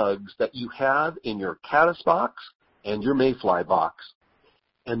adult bugs that you have in your caddis box and your mayfly box.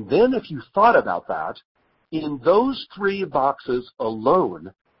 And then if you thought about that, in those 3 boxes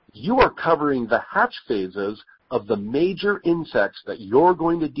alone, you are covering the hatch phases of the major insects that you're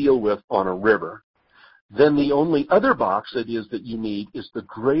going to deal with on a river. Then the only other box it is that you need is the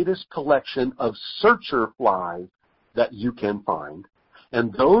greatest collection of searcher flies that you can find.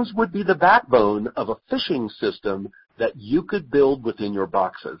 And those would be the backbone of a fishing system that you could build within your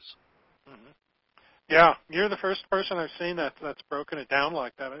boxes. Mm-hmm. Yeah, you're the first person I've seen that's broken it down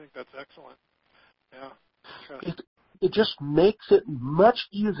like that. I think that's excellent. Yeah. It just makes it much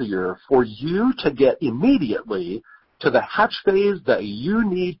easier for you to get immediately to the hatch phase that you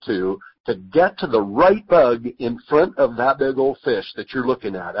need to get to the right bug in front of that big old fish that you're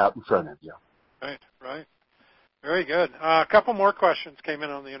looking at out in front of you. Right. Very good. A couple more questions came in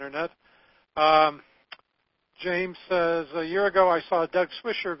on the internet. James says, a year ago I saw a Doug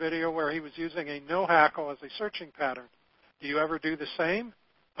Swisher video where he was using a no-hackle as a searching pattern. Do you ever do the same?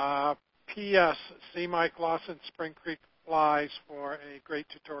 P.S. See Mike Lawson, Spring Creek Flies for a great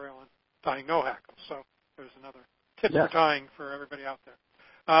tutorial on tying no-hackle. So there's another tip for tying for everybody out there.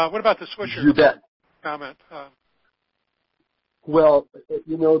 What about the Swisher You bet. comment? Well,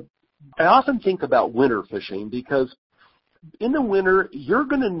 I often think about winter fishing because in the winter, you're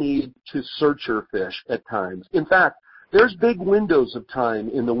going to need to search your fish at times. In fact, there's big windows of time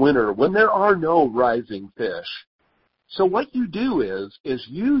in the winter when there are no rising fish. So what you do is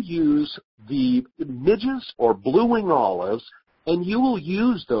you use the midges or blue-wing olives, and you will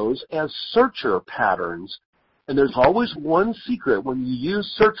use those as searcher patterns. And there's always one secret when you use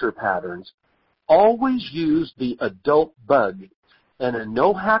searcher patterns. Always use the adult bug. And a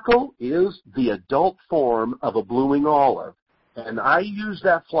no-hackle is the adult form of a blue-wing olive. And I use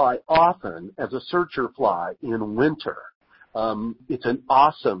that fly often as a searcher fly in winter. It's an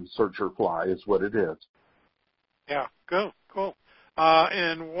awesome searcher fly is what it is. Yeah, cool.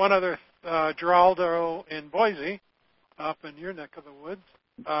 And one other, Geraldo in Boise, up in your neck of the woods,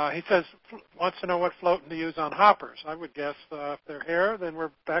 he says, wants to know what floating to use on hoppers. I would guess if they're hair, then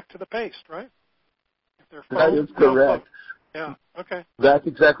we're back to the paste, right? If they're foam, that is correct. Yeah, okay. That's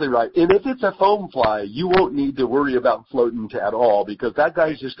exactly right. And if it's a foam fly, you won't need to worry about floating at all because that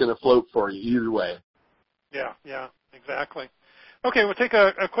guy's just going to float for you either way. Yeah, exactly. Okay, we'll take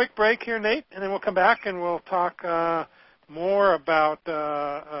a quick break here, Nate, and then we'll come back and we'll talk more about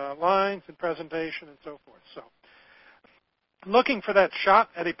lines and presentation and so forth. So, looking for that shot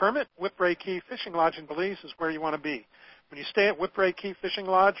at a permit, Whipray Key Fishing Lodge in Belize is where you want to be. When you stay at Whipray Key Fishing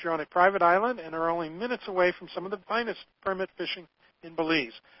Lodge, you're on a private island and are only minutes away from some of the finest permit fishing in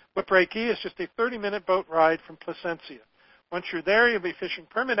Belize. Whipray Key is just a 30-minute boat ride from Placencia. Once you're there, you'll be fishing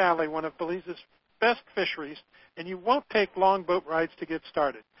Permit Alley, one of Belize's best fisheries, and you won't take long boat rides to get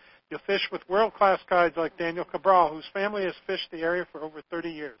started. You'll fish with world-class guides like Daniel Cabral, whose family has fished the area for over 30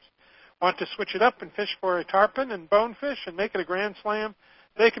 years. Want to switch it up and fish for a tarpon and bonefish and make it a grand slam?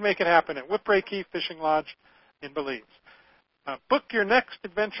 They can make it happen at Whipray Key Fishing Lodge in Belize. Book your next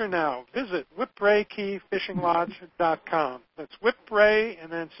adventure now. Visit whipraykeyfishinglodge.com. That's Whipray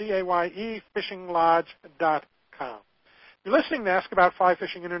and then C-A-Y-E fishinglodge.com. You're listening to Ask About Fly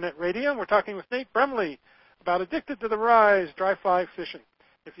Fishing Internet Radio, and we're talking with Nate Bremley about Addicted to the Rise, dry fly fishing.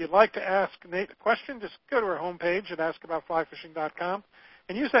 If you'd like to ask Nate a question, just go to our homepage at askaboutflyfishing.com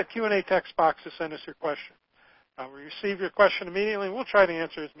and use that Q&A text box to send us your question. We receive your question immediately, and we'll try to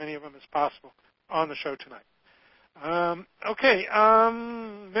answer as many of them as possible on the show tonight. Okay,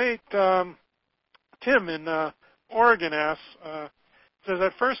 Nate, Tim in Oregon asks, says,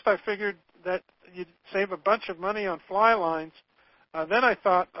 at first I figured that you'd save a bunch of money on fly lines. Then I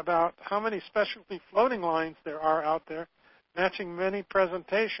thought about how many specialty floating lines there are out there, matching many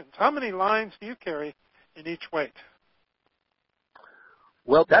presentations. How many lines do you carry in each weight?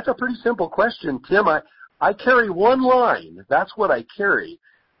 Well, that's a pretty simple question, Tim. I carry one line. That's what I carry.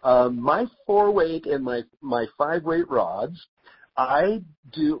 My 4-weight and my 5-weight rods,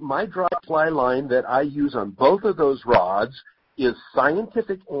 my dry fly line that I use on both of those rods is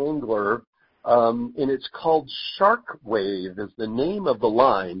Scientific Angler, and it's called Shark Wave is the name of the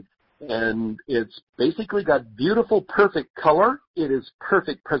line, and it's basically got beautiful, perfect color. It is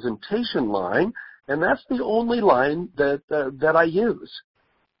perfect presentation line, and that's the only line that I use.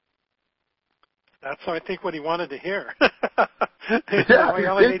 That's, I think, what he wanted to hear. He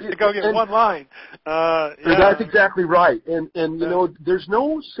only needs to go get one line. That's exactly right. And you know, there's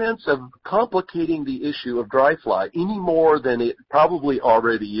no sense of complicating the issue of dry fly any more than it probably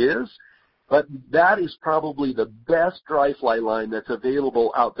already is. But that is probably the best dry fly line that's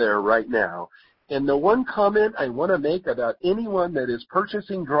available out there right now. And the one comment I want to make about anyone that is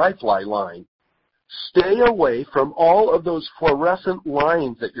purchasing dry fly line, stay away from all of those fluorescent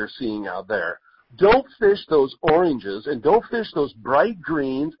lines that you're seeing out there. Don't fish those oranges, and don't fish those bright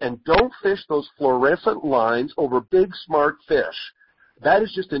greens, and don't fish those fluorescent lines over big, smart fish. That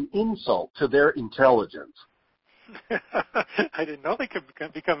is just an insult to their intelligence. I didn't know they could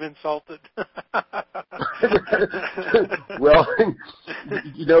become insulted. Well,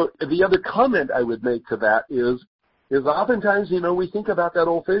 you know, the other comment I would make to that is oftentimes, you know, we think about that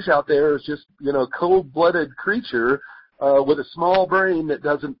old fish out there as just, you know, cold-blooded creature with a small brain that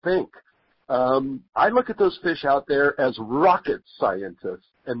doesn't think. I look at those fish out there as rocket scientists,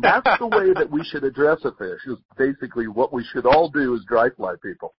 and that's the way that we should address a fish, is basically what we should all do as dry fly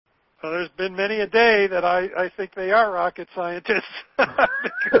people. Well, there's been many a day that I think they are rocket scientists.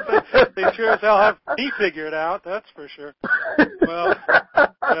 Because they sure as hell have me figured out, that's for sure. Well,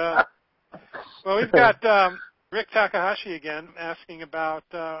 we've got Rick Takahashi again asking about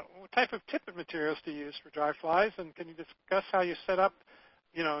what type of tippet materials to use for dry flies, and can you discuss how you set up,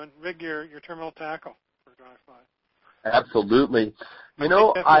 you know, and rig your terminal tackle for dry flies? Absolutely. You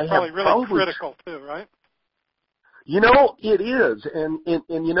know, I have really critical too, right? You know, it is, and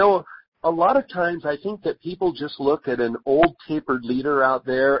you know, a lot of times I think that people just look at an old tapered leader out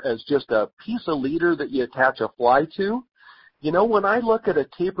there as just a piece of leader that you attach a fly to. You know, when I look at a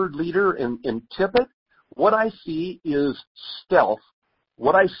tapered leader in tippet, what I see is stealth.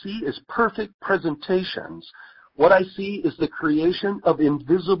 What I see is perfect presentations. What I see is the creation of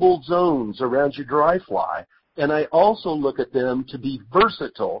invisible zones around your dry fly. And I also look at them to be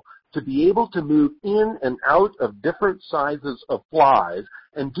versatile, to be able to move in and out of different sizes of flies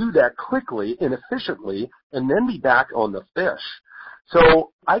and do that quickly and efficiently and then be back on the fish.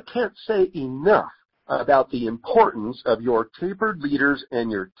 So I can't say enough about the importance of your tapered leaders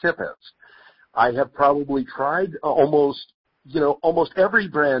and your tippets. I have probably tried almost every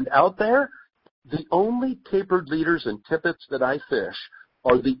brand out there. The only tapered leaders and tippets that I fish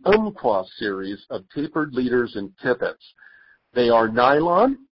are the Umpqua series of tapered leaders and tippets. They are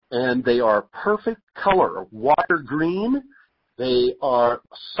nylon, and they are perfect color, water green. They are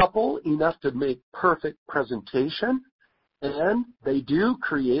supple enough to make perfect presentation, and they do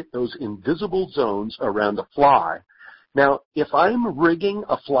create those invisible zones around the fly. Now, if I'm rigging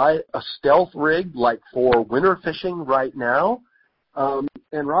a stealth rig like for winter fishing right now,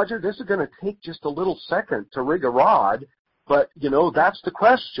 and Roger, this is going to take just a little second to rig a rod, but, you know, that's the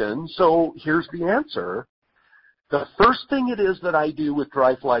question, so here's the answer. The first thing it is that I do with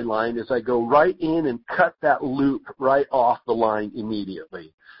dry fly line is I go right in and cut that loop right off the line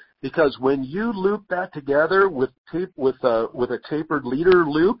immediately. Because when you loop that together with a tapered leader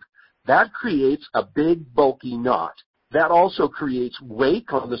loop, that creates a big bulky knot. That also creates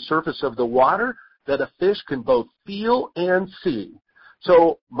wake on the surface of the water that a fish can both feel and see.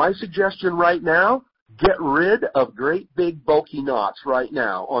 So my suggestion right now, get rid of great big bulky knots right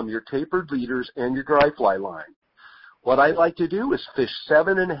now on your tapered leaders and your dry fly line. What I like to do is fish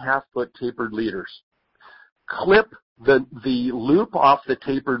 7.5-foot tapered leaders. Clip the loop off the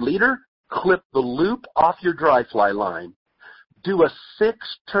tapered leader, clip the loop off your dry fly line. Do a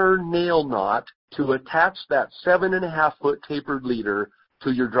 6-turn nail knot to attach that 7.5-foot tapered leader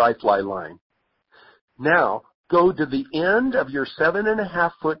to your dry fly line. Now, go to the end of your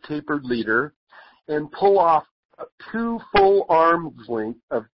 7.5-foot tapered leader and pull off 2 full arms length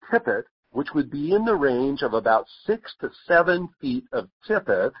of tippet, which would be in the range of about 6 to 7 feet of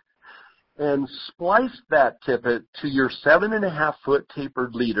tippet, and splice that tippet to your 7.5-foot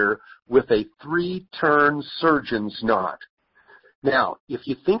tapered leader with a 3-turn surgeon's knot. Now, if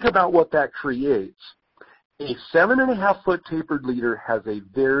you think about what that creates, a 7.5-foot tapered leader has a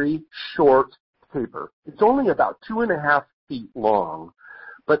very short taper. It's only about 2.5 feet long,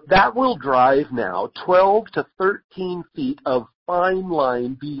 but that will drive now 12 to 13 feet of fine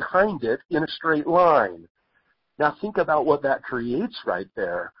line behind it in a straight line. Now think about what that creates right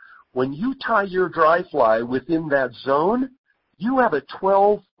there. When you tie your dry fly within that zone, you have a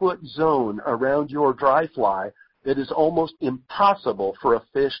 12-foot zone around your dry fly that is almost impossible for a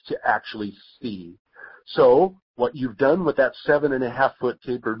fish to actually see. So what you've done with that 7.5-foot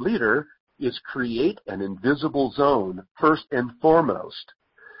tapered leader is create an invisible zone, first and foremost.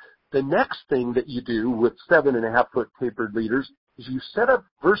 The next thing that you do with 7.5-foot tapered leaders is you set up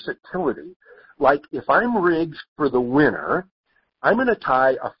versatility. Like if I'm rigged for the winter, I'm going to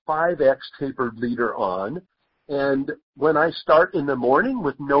tie a 5X tapered leader on, and when I start in the morning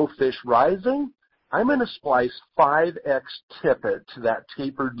with no fish rising, I'm going to splice 5X tippet to that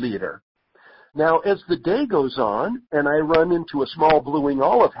tapered leader. Now, as the day goes on and I run into a small blueing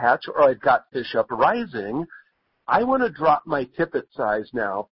olive hatch or I've got fish up rising, I want to drop my tippet size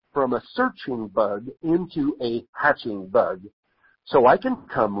now from a searching bug into a hatching bug. So I can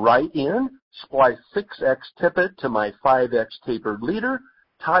come right in, splice 6X tippet to my 5X tapered leader,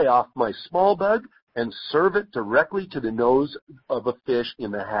 tie off my small bug, and serve it directly to the nose of a fish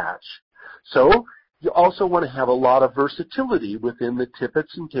in the hatch. So you also want to have a lot of versatility within the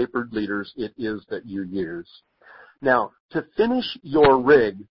tippets and tapered leaders it is that you use. Now, to finish your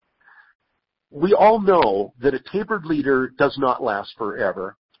rig, we all know that a tapered leader does not last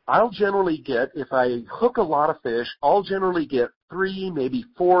forever. I'll generally get, if I hook a lot of fish, I'll generally get 3, maybe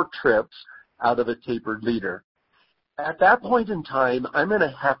 4 trips out of a tapered leader. At that point in time, I'm going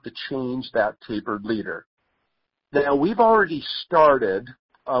to have to change that tapered leader. Now, we've already started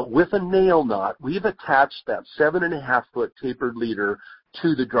with a nail knot. We've attached that 7.5-foot tapered leader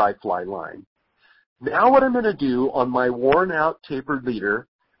to the dry fly line. Now what I'm going to do on my worn-out tapered leader,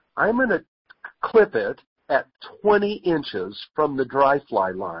 I'm going to clip it at 20 inches from the dry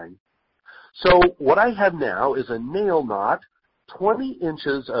fly line. So what I have now is a nail knot, 20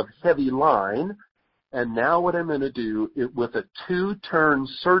 inches of heavy line, and now what I'm going to do is with a 2-turn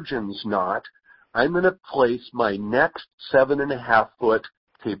surgeon's knot, I'm going to place my next 7.5-foot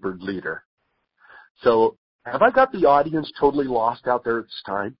tapered leader. So have I got the audience totally lost out there at this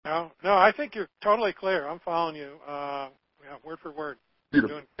time? No, I think you're totally clear. I'm following you, word for word. Beautiful.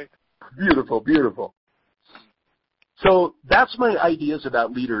 You're doing great. Beautiful, beautiful. So that's my ideas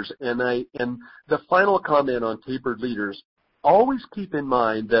about leaders, and the final comment on tapered leaders. Always keep in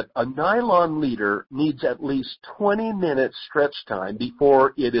mind that a nylon leader needs at least 20 minutes stretch time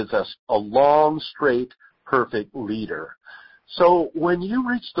before it is a long, straight, perfect leader. So when you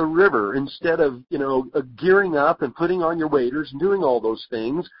reach the river, instead of, gearing up and putting on your waders and doing all those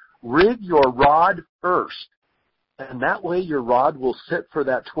things, rig your rod first. And that way your rod will sit for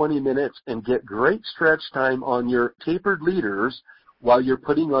that 20 minutes and get great stretch time on your tapered leaders while you're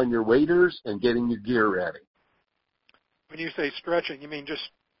putting on your waders and getting your gear ready. When you say stretching, you mean just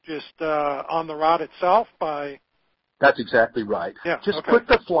on the rod itself by... That's exactly right. Yeah, just okay. put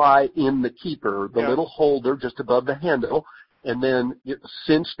the fly in the keeper, the Yeah. little holder just above the handle, and then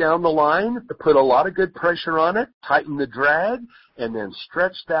cinch down the line, put a lot of good pressure on it, tighten the drag, and then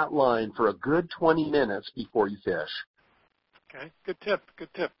stretch that line for a good 20 minutes before you fish. Okay, good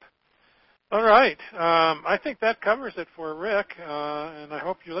tip. All right. I think that covers it for Rick, and I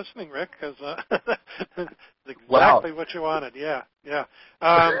hope you're listening, Rick, because that's exactly what you wanted. Yeah.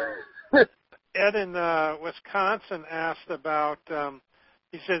 Ed in Wisconsin asked about,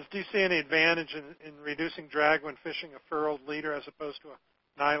 he says, do you see any advantage in reducing drag when fishing a furled leader as opposed to a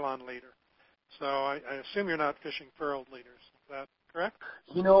nylon leader? So I assume you're not fishing furled leaders. Is that correct?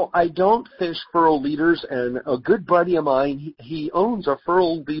 I don't fish furled leaders, and a good buddy of mine, he owns a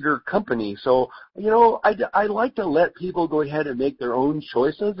furled leader company. So, I like to let people go ahead and make their own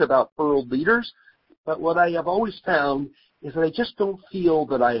choices about furled leaders. But what I have always found is that I just don't feel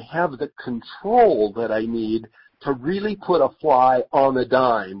that I have the control that I need to really put a fly on a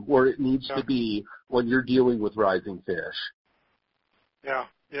dime where it needs to be when you're dealing with rising fish. Yeah.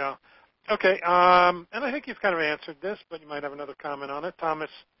 Okay, and I think you've kind of answered this, but you might have another comment on it. Thomas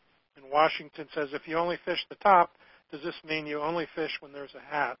in Washington says, if you only fish the top, does this mean you only fish when there's a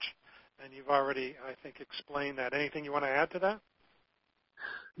hatch? And you've already, I think, explained that. Anything you want to add to that?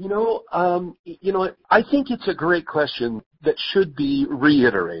 I think it's a great question that should be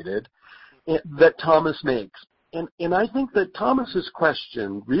reiterated that Thomas makes. And I think that Thomas's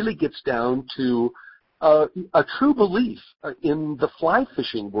question really gets down to a true belief in the fly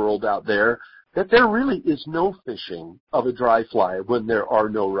fishing world out there that there really is no fishing of a dry fly when there are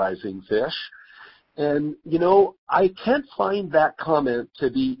no rising fish. And, I can't find that comment to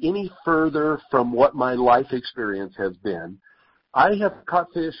be any further from what my life experience has been. I have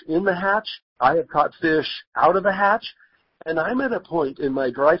caught fish in the hatch. I have caught fish out of the hatch. And I'm at a point in my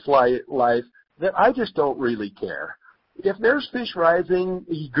dry fly life that I just don't really care. If there's fish rising,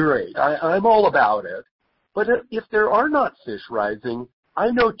 great. I'm all about it. But if there are not fish rising, I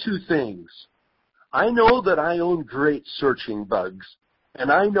know two things. I know that I own great searching bugs,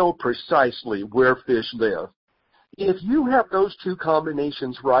 and I know precisely where fish live. If you have those two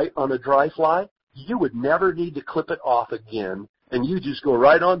combinations right on a dry fly, you would never need to clip it off again, and you just go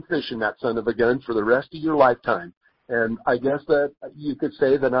right on fishing that son of a gun for the rest of your lifetime. And I guess that you could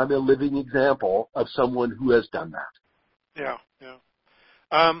say that I'm a living example of someone who has done that. Yeah.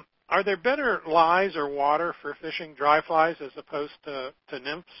 Are there better lies or water for fishing dry flies as opposed to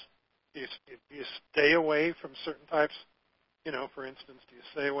nymphs? Do you stay away from certain types? For instance, do you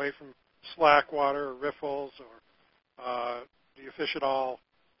stay away from slack water or riffles, or do you fish at all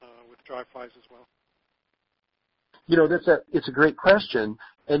with dry flies as well? It's a great question,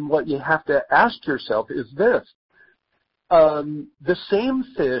 and what you have to ask yourself is this. The same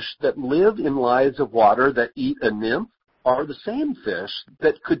fish that live in lies of water that eat a nymph are the same fish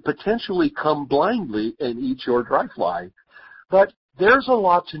that could potentially come blindly and eat your dry fly. But there's a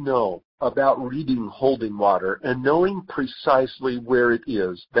lot to know about reading holding water and knowing precisely where it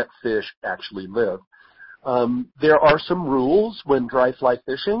is that fish actually live. There are some rules when dry fly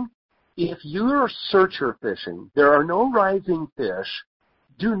fishing. If you're searcher fishing, there are no rising fish.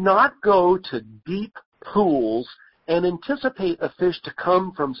 Do not go to deep pools and anticipate a fish to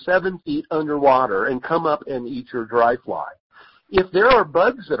come from 7 feet underwater and come up and eat your dry fly. If there are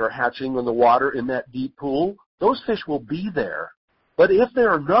bugs that are hatching in the water in that deep pool, those fish will be there. But if they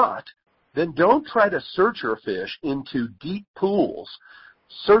are not, then don't try to searcher fish into deep pools.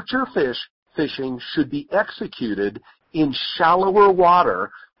 Searcher fishing should be executed in shallower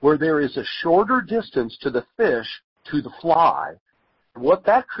water where there is a shorter distance to the fish to the fly. What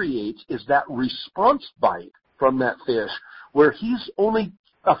that creates is that response bite from that fish where he's only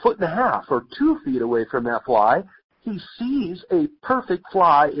 1.5 feet or 2 feet away from that fly. He sees a perfect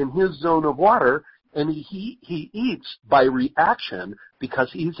fly in his zone of water, and he eats by reaction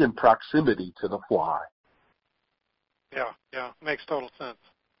because he's in proximity to the fly. Yeah, makes total sense.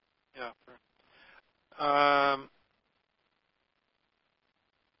 Yeah.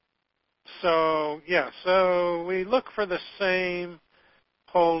 So we look for the same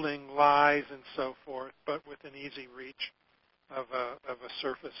holding lies and so forth, but with an easy reach of a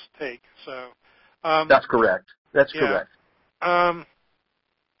surface take. So that's correct. That's correct.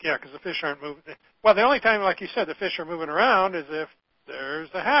 Because the fish aren't moving. Well, the only time, like you said, the fish are moving around is if there's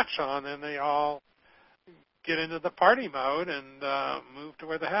a hatch on, and they all get into the party mode and move to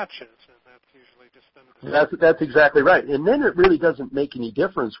where the hatch is, and that's usually just under the That's exactly right. And then it really doesn't make any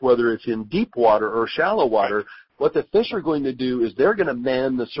difference whether it's in deep water or shallow water. Right. What the fish are going to do is they're going to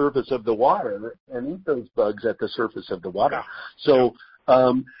man the surface of the water and eat those bugs at the surface of the water. Yeah. So,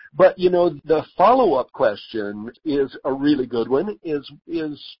 but the follow-up question is a really good one. Is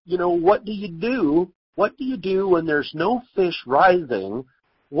what do you do? What do you do when there's no fish rising?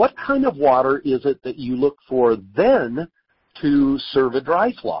 What kind of water is it that you look for then to serve a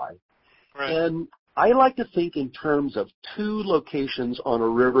dry fly? Right. And I like to think in terms of 2 locations on a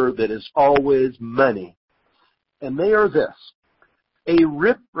river that is always money. And they are this: a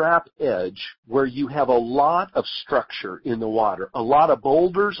riprap edge where you have a lot of structure in the water, a lot of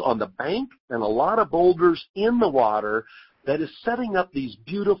boulders on the bank and a lot of boulders in the water that is setting up these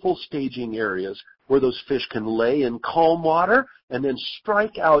beautiful staging areas where those fish can lay in calm water and then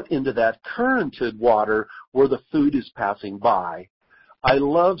strike out into that currented water where the food is passing by. I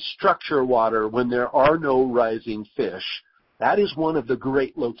love structure water when there are no rising fish. That is one of the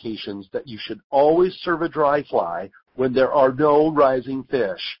great locations that you should always serve a dry fly when there are no rising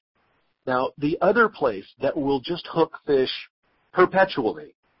fish. Now, the other place that will just hook fish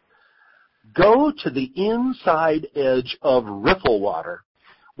perpetually, go to the inside edge of riffle water,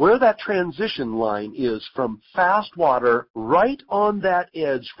 where that transition line is from fast water, right on that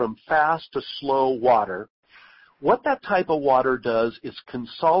edge from fast to slow water. What that type of water does is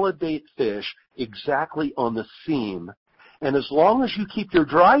consolidate fish exactly on the seam. And as long as you keep your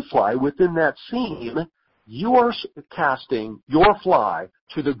dry fly within that seam, you are casting your fly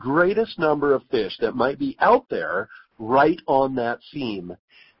to the greatest number of fish that might be out there right on that seam.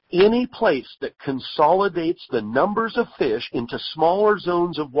 Any place that consolidates the numbers of fish into smaller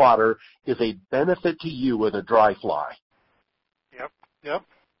zones of water is a benefit to you with a dry fly. Yep.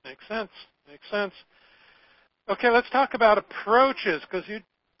 Makes sense. Okay, let's talk about approaches, because you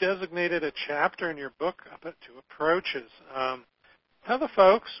designated a chapter in your book to approaches. Tell the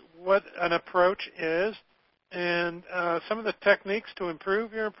folks what an approach is and some of the techniques to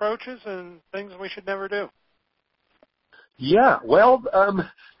improve your approaches and things we should never do. Yeah, well,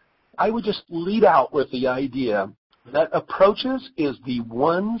 I would just lead out with the idea that approaches is the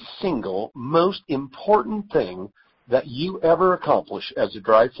one single most important thing that you ever accomplish as a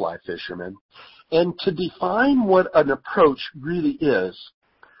dry fly fisherman. And to define what an approach really is,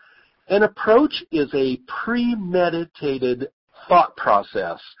 an approach is a premeditated thought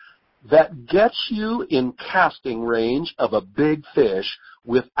process that gets you in casting range of a big fish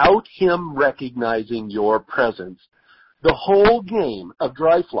without him recognizing your presence. The whole game of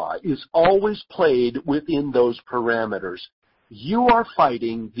dry fly is always played within those parameters. You are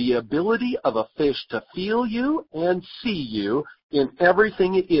fighting the ability of a fish to feel you and see you in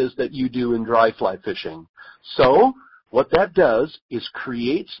everything it is that you do in dry fly fishing. So what that does is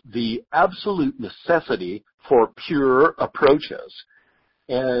creates the absolute necessity for pure approaches.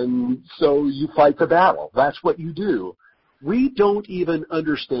 And so you fight the battle. That's what you do. We don't even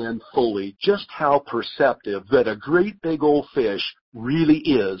understand fully just how perceptive that a great big old fish really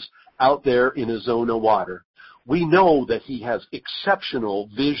is out there in a zone of water. We know that he has exceptional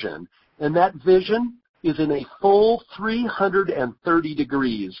vision, and that vision is in a full 330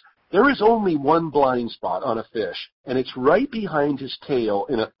 degrees. There is only one blind spot on a fish, and it's right behind his tail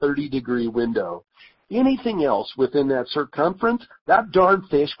in a 30-degree window. Anything else within that circumference, that darn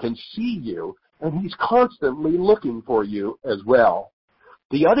fish can see you, and he's constantly looking for you as well.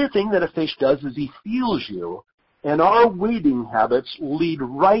 The other thing that a fish does is he feels you, and our wading habits lead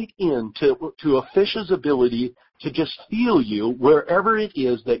right into a fish's ability to just feel you wherever it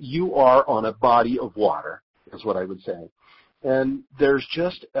is that you are on a body of water, is what I would say. And there's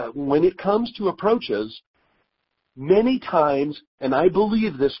just, when it comes to approaches, many times, and I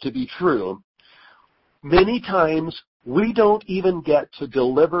believe this to be true, many times we don't even get to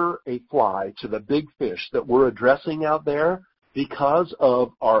deliver a fly to the big fish that we're addressing out there because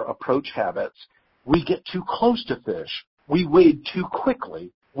of our approach habits. We get too close to fish. We wade too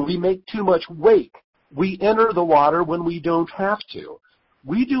quickly. We make too much wake. We enter the water when we don't have to.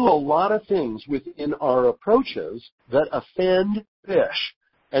 We do a lot of things within our approaches that offend fish.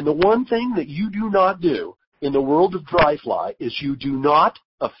 And the one thing that you do not do in the world of dry fly is you do not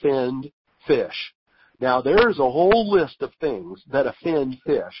offend fish. Now, there's a whole list of things that offend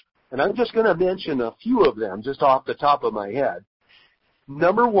fish, and I'm just going to mention a few of them just off the top of my head.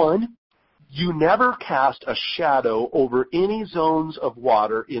 Number one, you never cast a shadow over any zones of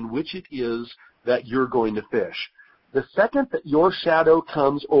water in which it is that you're going to fish. The second that your shadow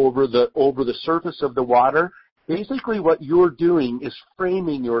comes over the surface of the water, basically what you're doing is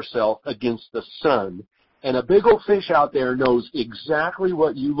framing yourself against the sun. And a big old fish out there knows exactly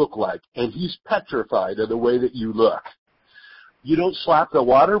what you look like, and he's petrified of the way that you look. You don't slap the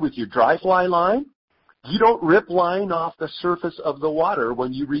water with your dry fly line. You don't rip line off the surface of the water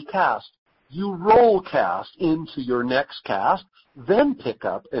when you recast. You roll cast into your next cast, then pick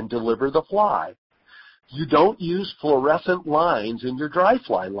up and deliver the fly. You don't use fluorescent lines in your dry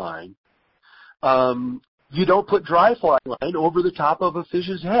fly line. You don't put dry fly line over the top of a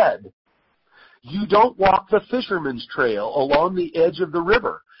fish's head. You don't walk the fisherman's trail along the edge of the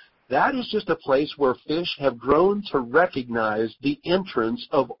river. That is just a place where fish have grown to recognize the entrance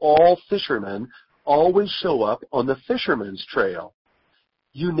of all fishermen always show up on the fisherman's trail.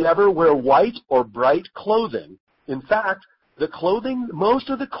 You never wear white or bright clothing. In fact, most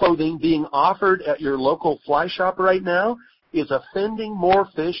of the clothing being offered at your local fly shop right now is offending more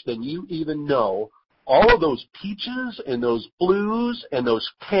fish than you even know. All of those peaches and those blues and those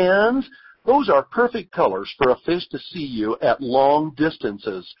tans, those are perfect colors for a fish to see you at long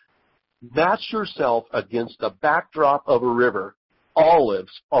distances. Match yourself against the backdrop of a river.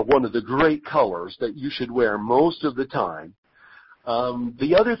 Olives are one of the great colors that you should wear most of the time.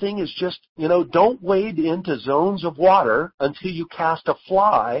 The other thing is just, don't wade into zones of water until you cast a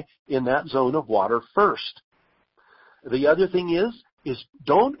fly in that zone of water first. The other thing is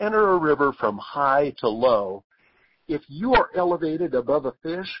don't enter a river from high to low. If you are elevated above a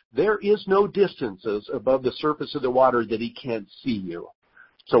fish, there is no distances above the surface of the water that he can't see you.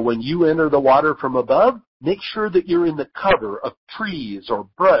 So when you enter the water from above, make sure that you're in the cover of trees or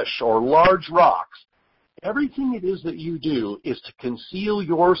brush or large rocks. Everything it is that you do is to conceal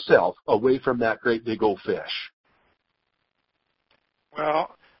yourself away from that great big old fish.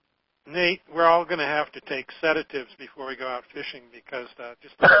 Well, Nate, we're all going to have to take sedatives before we go out fishing because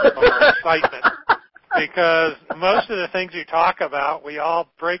just to keep our excitement. Because most of the things you talk about, we all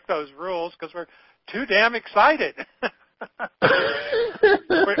break those rules because we're too damn excited.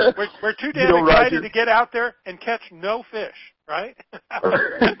 we're too damn excited Roger, to get out there and catch no fish, right?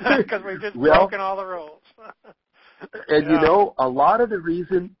 Because we've just broken all the rules. And a lot of the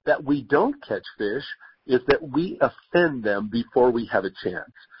reason that we don't catch fish is that we offend them before we have a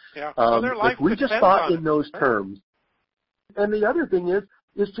chance. Yeah. Well, their life if we just thought in those terms. And the other thing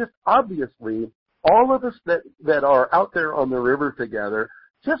is just obviously all of us that are out there on the river together,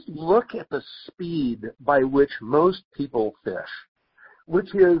 just look at the speed by which most people fish,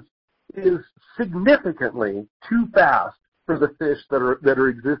 which is significantly too fast for the fish that are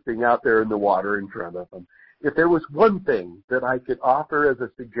existing out there in the water in front of them. If there was one thing that I could offer as a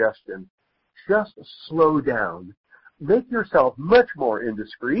suggestion, just slow down. Make yourself much more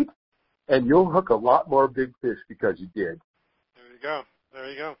indiscreet, and you'll hook a lot more big fish because you did.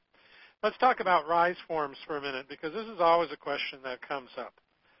 There you go. Let's talk about rise forms for a minute, because this is always a question that comes up.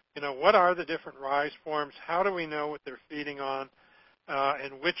 What are the different rise forms? How do we know what they're feeding on?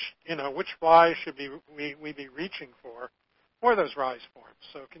 And which flies should we be reaching for those rise forms?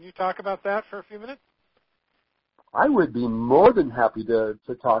 So can you talk about that for a few minutes? I would be more than happy to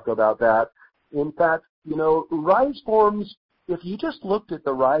talk about that. In fact, rise forms, if you just looked at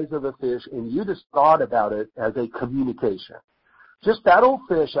the rise of a fish and you just thought about it as a communication, just that old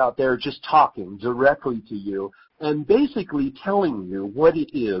fish out there just talking directly to you and basically telling you what it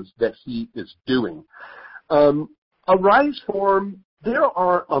is that he is doing. A rise form, there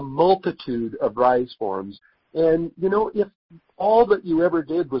are a multitude of rise forms. And, if all that you ever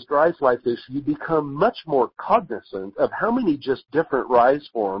did was dry fly fish, you become much more cognizant of how many just different rise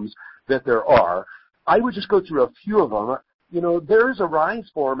forms that there are. I would just go through a few of them. There is a rise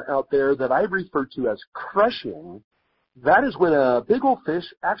form out there that I refer to as crushing. That is when a big old fish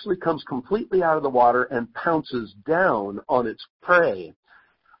actually comes completely out of the water and pounces down on its prey.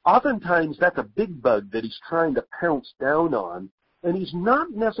 Oftentimes, that's a big bug that he's trying to pounce down on, and he's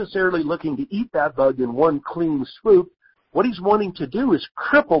not necessarily looking to eat that bug in one clean swoop. What he's wanting to do is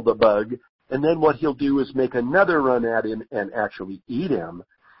cripple the bug, and then what he'll do is make another run at him and actually eat him.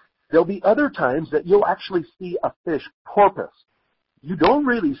 There'll be other times that you'll actually see a fish porpoise. You don't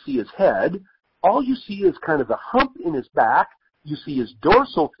really see his head. All you see is kind of a hump in his back. You see his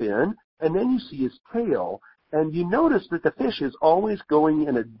dorsal fin, and then you see his tail. And you notice that the fish is always going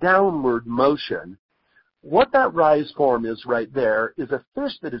in a downward motion. What that rise form is right there is a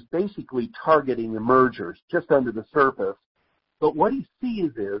fish that is basically targeting emergers just under the surface. But what he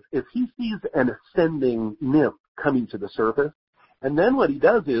sees is he sees an ascending nymph coming to the surface. And then what he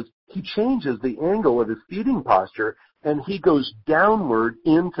does is he changes the angle of his feeding posture, and he goes downward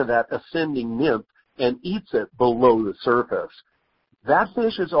into that ascending nymph and eats it below the surface. That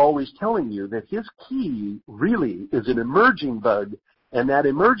fish is always telling you that his key really is an emerging bug, and that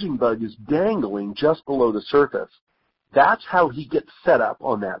emerging bug is dangling just below the surface. That's how he gets set up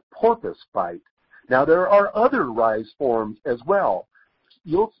on that porpoise bite. Now, there are other rise forms as well.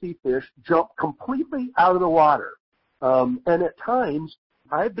 You'll see fish jump completely out of the water. And at times,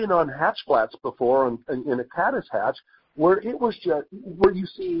 I've been on hatch flats before in a caddis hatch where it was just where you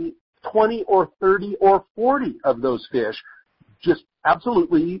see 20 or 30 or 40 of those fish just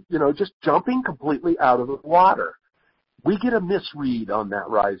absolutely, just jumping completely out of the water. We get a misread on that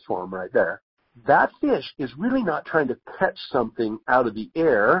rise form right there. That fish is really not trying to catch something out of the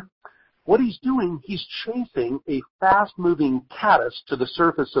air. What he's doing, he's chasing a fast-moving caddis to the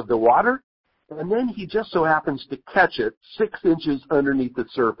surface of the water, and then he just so happens to catch it 6 inches underneath the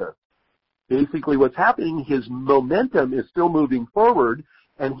surface. Basically what's happening, his momentum is still moving forward,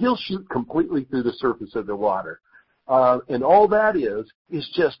 and he'll shoot completely through the surface of the water. And all that is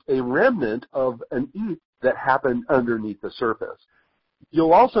just a remnant of an eat that happened underneath the surface.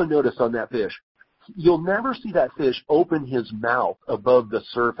 You'll also notice on that fish, you'll never see that fish open his mouth above the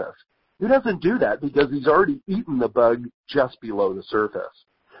surface. He doesn't do that because he's already eaten the bug just below the surface.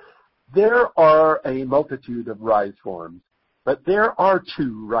 There are a multitude of rise forms, but there are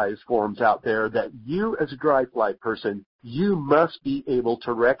 2 rise forms out there that you as a dry fly person, you must be able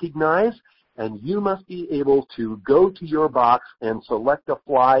to recognize, and you must be able to go to your box and select a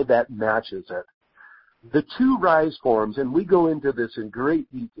fly that matches it. The 2 rise forms, and we go into this in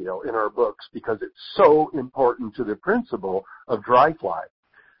great detail in our books because it's so important to the principle of dry fly.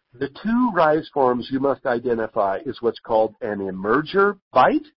 The 2 rise forms you must identify is what's called an emerger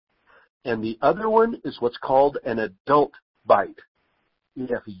bite, and the other one is what's called an adult bite.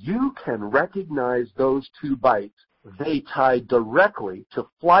 If you can recognize those 2 bites, they tie directly to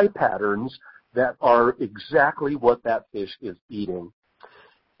fly patterns that are exactly what that fish is eating.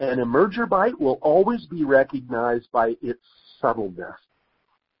 An emerger bite will always be recognized by its subtleness.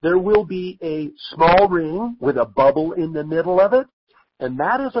 There will be a small ring with a bubble in the middle of it, and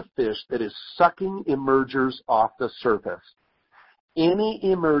that is a fish that is sucking emergers off the surface. Any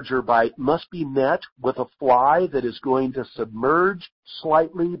emerger bite must be met with a fly that is going to submerge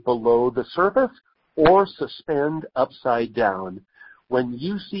slightly below the surface or suspend upside down. When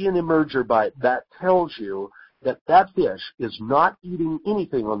you see an emerger bite, that tells you that that fish is not eating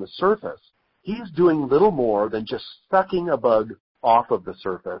anything on the surface. He's doing little more than just sucking a bug off of the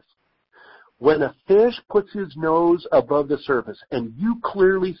surface. When a fish puts his nose above the surface and you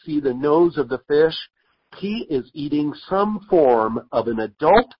clearly see the nose of the fish, he is eating some form of an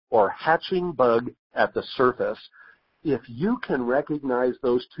adult or hatching bug at the surface. If you can recognize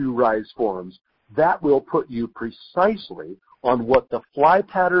those two rise forms, that will put you precisely on what the fly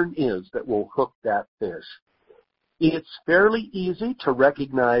pattern is that will hook that fish. It's fairly easy to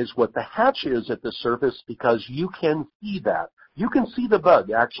recognize what the hatch is at the surface because you can see that. You can see the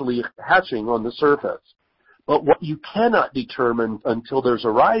bug actually hatching on the surface. But what you cannot determine until there's a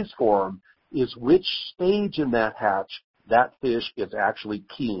rise form is which stage in that hatch that fish is actually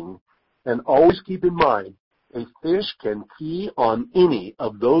keying. And always keep in mind, a fish can key on any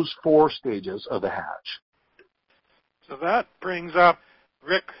of those 4 stages of the hatch. So that brings up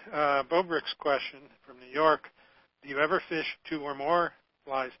Rick Bobrick's question from New York. Do you ever fish 2 or more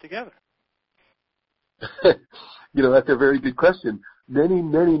flies together? That's a very good question.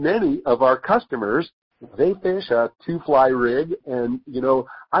 Many of our customers, they fish a 2-fly rig, and,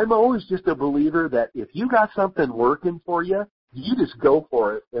 I'm always just a believer that if you got something working for you, you just go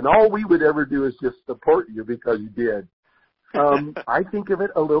for it, and all we would ever do is just support you because you did. I think of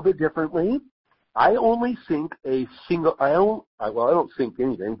it a little bit differently. I only sink a single, I don't sink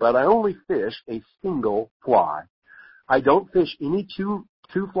anything, but I only fish a single fly. I don't fish any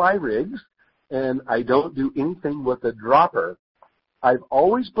two-fly rigs, and I don't do anything with a dropper. I've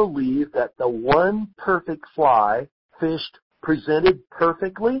always believed that the one perfect fly fished presented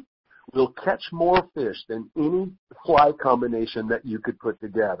perfectly will catch more fish than any fly combination that you could put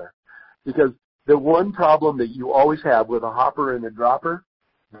together. Because the one problem that you always have with a hopper and a dropper,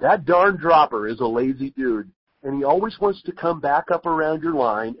 that darn dropper is a lazy dude. And he always wants to come back up around your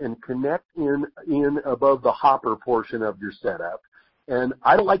line and connect in above the hopper portion of your setup. And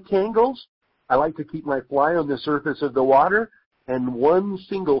I don't like tangles. I like to keep my fly on the surface of the water, and one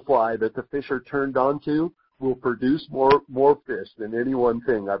single fly that the fish are turned onto will produce more fish than any one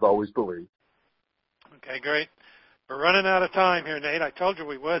thing, I've always believed. Okay, great. We're running out of time here, Nate. I told you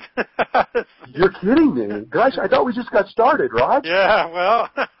we would. You're kidding me. Gosh, I thought we just got started, Rod. Yeah, well,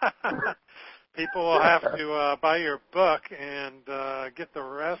 people will have to buy your book and get the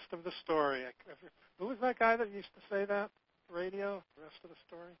rest of the story. Who was that guy that used to say that? Radio? The rest of the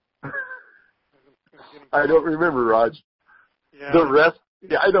story? I don't remember, Raj. Yeah. The rest,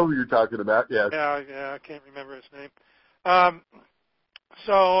 yeah, I know who you're talking about, yes. Yeah, I can't remember his name. A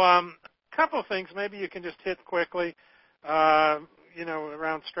couple of things maybe you can just hit quickly,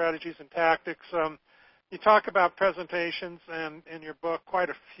 around strategies and tactics. You talk about presentations and in your book, quite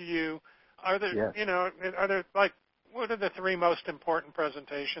a few. Are there, yes. What are the 3 most important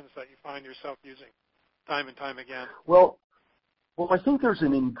presentations that you find yourself using time and time again? Well, I think there's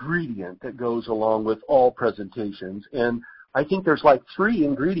an ingredient that goes along with all presentations, and I think there's 3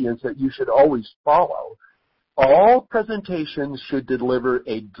 ingredients that you should always follow. All presentations should deliver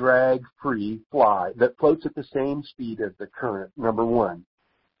a drag-free fly that floats at the same speed as the current, number 1.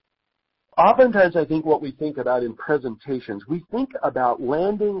 Oftentimes, I think what we think about in presentations, we think about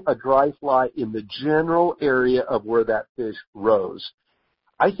landing a dry fly in the general area of where that fish rose.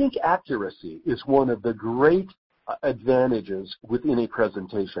 I think accuracy is one of the great advantages within a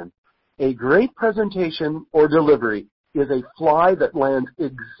presentation. A great presentation or delivery is a fly that lands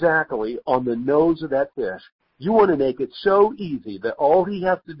exactly on the nose of that fish. You want to make it so easy that all he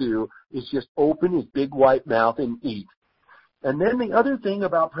has to do is just open his big white mouth and eat. And then the other thing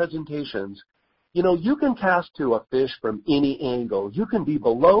about presentations, you can cast to a fish from any angle. You can be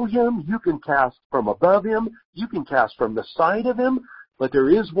below him, you can cast from above him, you can cast from the side of him, but there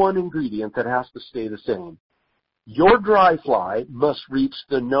is one ingredient that has to stay the same. Your dry fly must reach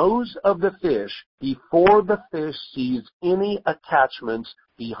the nose of the fish before the fish sees any attachments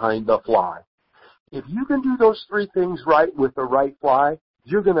behind the fly. If you can do those 3 things right with the right fly,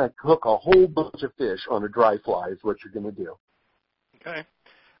 you're going to hook a whole bunch of fish on a dry fly is what you're going to do. Okay.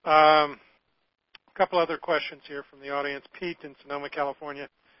 A couple other questions here from the audience. Pete in Sonoma, California.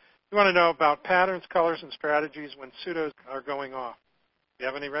 We want to know about patterns, colors, and strategies when pseudos are going off. Do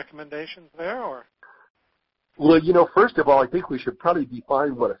you have any recommendations there, or? Well, first of all, I think we should probably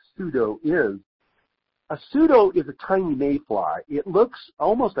define what a pseudo is. A pseudo is a tiny mayfly. It looks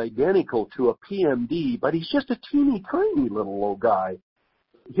almost identical to a PMD, but he's just a teeny tiny little old guy.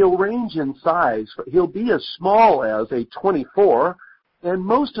 He'll range in size. He'll be as small as a 24, and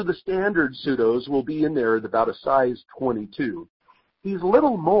most of the standard pseudos will be in there at about a size 22. He's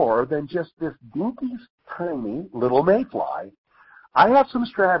little more than just this dinky, tiny little mayfly. I have some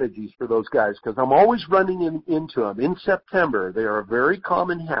strategies for those guys because I'm always running into them. In September, they are a very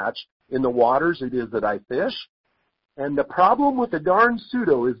common hatch in the waters it is that I fish. And the problem with the darn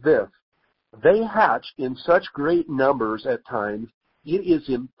pseudo is this. They hatch in such great numbers at times, it is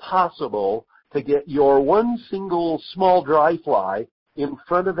impossible to get your one single small dry fly in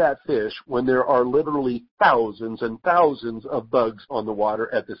front of that fish when there are literally thousands and thousands of bugs on the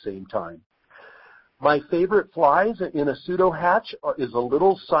water at the same time. My favorite flies in a pseudo hatch is a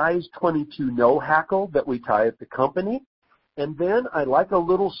little size 22 no hackle that we tie at the company. And then I like a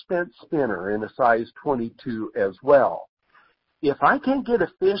little spent spinner in a size 22 as well. If I can't get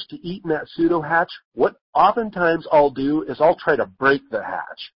a fish to eat in that pseudo hatch, what oftentimes I'll do is I'll try to break the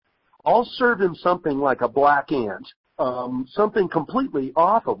hatch. I'll serve him something like a black ant, something completely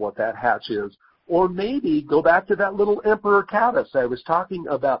off of what that hatch is. Or maybe go back to that little emperor caddis I was talking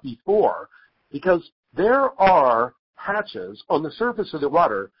about before, because there are hatches on the surface of the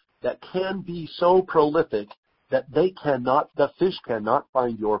water that can be so prolific that the fish cannot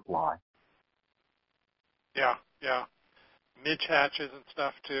find your fly. Yeah. Midge hatches and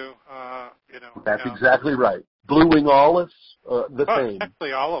stuff too, That's exactly right. Blue wing olives, the same.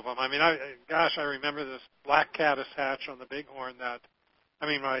 Actually, all of them. I mean, I remember this black caddis hatch on the bighorn that,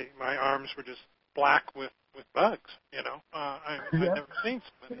 my arms were just black with bugs, I've never seen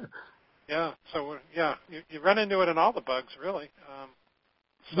so many. Yeah, so, you run into it in all the bugs, really.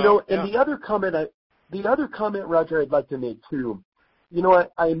 The other comment, Roger, I'd like to make too,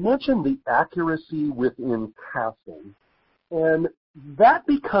 I mentioned the accuracy within casting, and that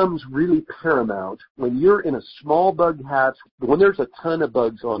becomes really paramount when you're in a small bug hatch, when there's a ton of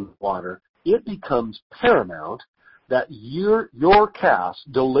bugs on the water. It becomes paramount that your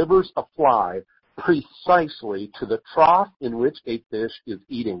cast delivers a fly precisely to the trough in which a fish is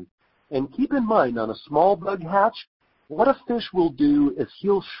eating. And keep in mind, on a small bug hatch, what a fish will do is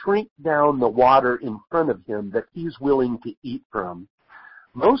he'll shrink down the water in front of him that he's willing to eat from.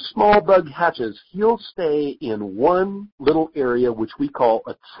 Most small bug hatches, he'll stay in one little area which we call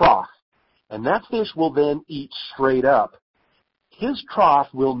a trough, and that fish will then eat straight up. His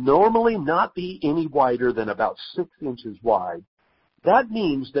trough will normally not be any wider than about 6 inches wide. That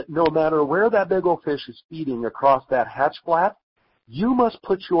means that no matter where that big old fish is feeding across that hatch flap, you must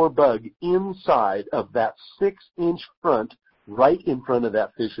put your bug inside of that 6-inch front right in front of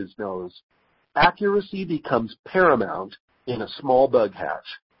that fish's nose. Accuracy becomes paramount in a small bug hatch.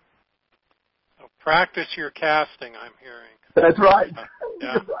 So practice your casting, I'm hearing. That's right.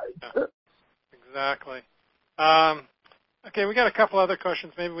 Yeah. Exactly. Okay, we got a couple other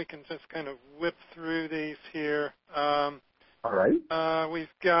questions. Maybe we can just kind of whip through these here. All right. We've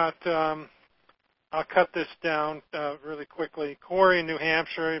got, I'll cut this down really quickly. Corey in New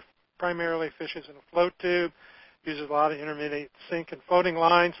Hampshire primarily fishes in a float tube, uses a lot of intermediate sink and floating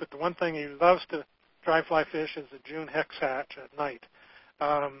lines, but the one thing he loves to dry fly fish is the June hex hatch at night.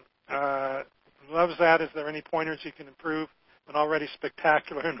 Loves that. Is there any pointers you can improve an already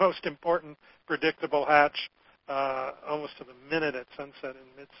spectacular and most important predictable hatch almost to the minute at sunset in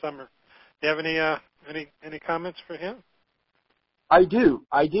midsummer? Do you have any comments for him? I do.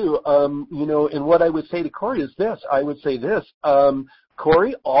 And what I would say to Corey is this. I would say this.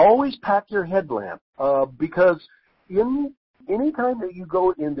 Corey, always pack your headlamp because any time that you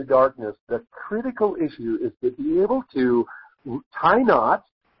go into darkness, the critical issue is to be able to tie knots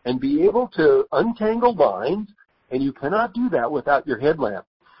and be able to untangle lines, and you cannot do that without your headlamp.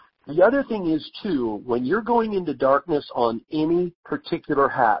 The other thing is, too, when you're going into darkness on any particular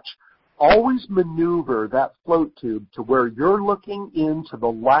hatch, always maneuver that float tube to where you're looking into the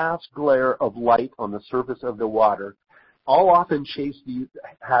last glare of light on the surface of the water. I'll often chase these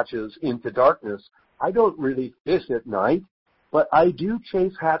hatches into darkness. I don't really fish at night, but I do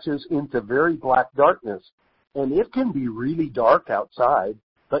chase hatches into very black darkness. And it can be really dark outside,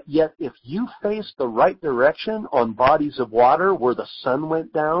 but yet if you face the right direction on bodies of water where the sun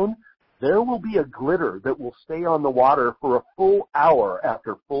went down, there will be a glitter that will stay on the water for a full hour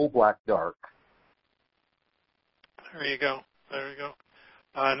after full black dark. There you go.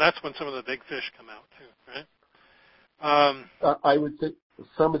 And that's when some of the big fish come out, too, right? I would say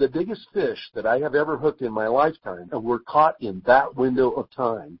some of the biggest fish that I have ever hooked in my lifetime were caught in that window of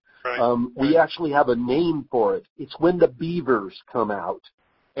time. Right. We actually have a name for it. It's when the beavers come out.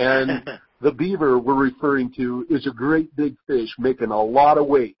 And the beaver we're referring to is a great big fish making a lot of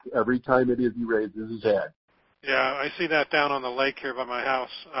weight every time he raises his head. Yeah, I see that down on the lake here by my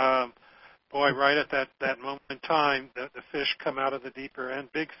house. Boy, right at that moment in time, the fish come out of the deeper end,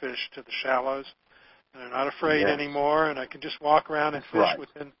 big fish, to the shallows. And they're not afraid anymore, and I can just walk around and fish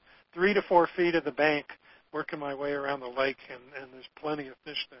within 3 to 4 feet of the bank, working my way around the lake, and there's plenty of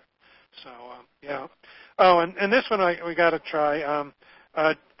fish there. So, yeah. Oh, and this one we got to try.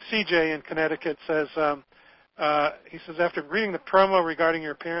 CJ in Connecticut says, he says, after reading the promo regarding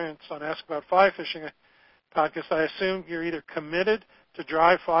your appearance on Ask About Fly Fishing podcast, I assume you're either committed to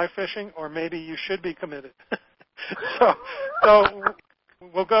dry fly fishing or maybe you should be committed. so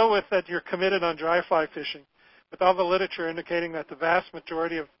we'll go with that you're committed on dry fly fishing, with all the literature indicating that the vast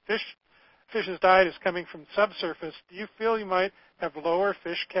majority of fish's diet is coming from subsurface. Do you feel you might have lower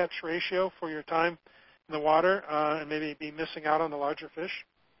fish catch ratio for your time in the water and maybe be missing out on the larger fish?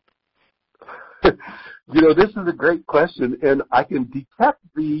 This is a great question, and I can detect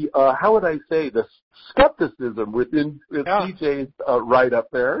the, the skepticism within CJ's right up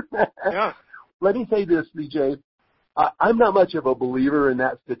there. Yeah. Let me say this, CJ. I'm not much of a believer in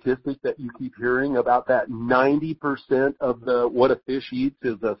that statistic that you keep hearing about that 90% of what a fish eats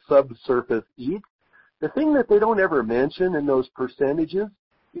is a subsurface eat. The thing that they don't ever mention in those percentages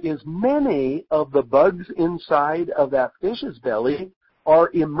is many of the bugs inside of that fish's belly are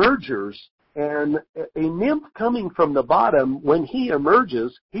emergers. And a nymph coming from the bottom, when he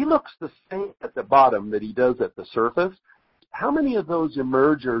emerges, he looks the same at the bottom that he does at the surface. How many of those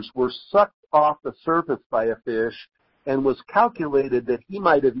emergers were sucked off the surface by a fish and was calculated that he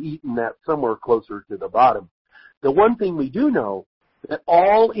might have eaten that somewhere closer to the bottom? The one thing we do know, that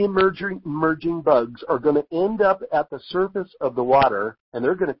all emerging bugs are going to end up at the surface of the water, and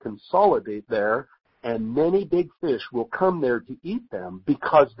they're going to consolidate there, and many big fish will come there to eat them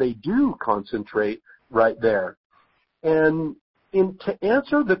because they do concentrate right there. And to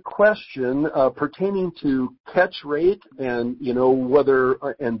answer the question pertaining to catch rate and,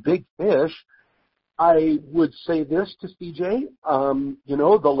 and big fish, I would say this to CJ.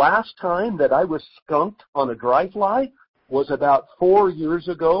 The last time that I was skunked on a dry fly was about 4 years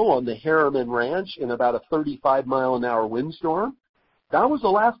ago on the Harriman Ranch in about a 35-mile-an-hour windstorm. That was the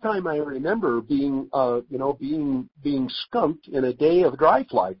last time I remember being skunked in a day of dry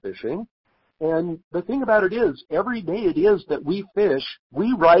fly fishing. And the thing about it is, every day it is that we fish,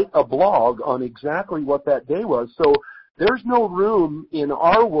 we write a blog on exactly what that day was. So there's no room in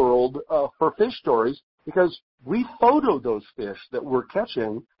our world for fish stories because we photoed those fish that we're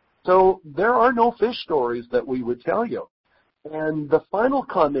catching. So there are no fish stories that we would tell you. And the final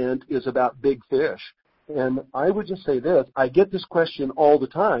comment is about big fish. And I would just say this, I get this question all the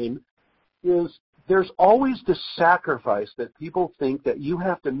time, is there's always this sacrifice that people think that you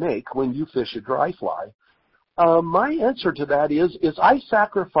have to make when you fish a dry fly. My answer to that is I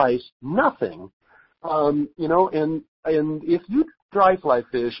sacrifice nothing. And if you dry fly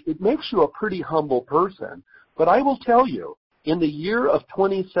fish, it makes you a pretty humble person. But I will tell you, in the year of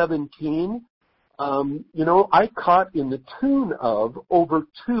 2017, I caught in the tune of over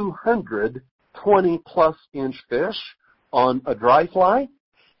 200 20-plus inch fish on a dry fly,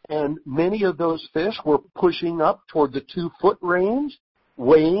 and many of those fish were pushing up toward the 2-foot range,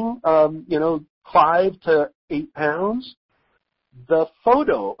 weighing, 5 to 8 pounds. The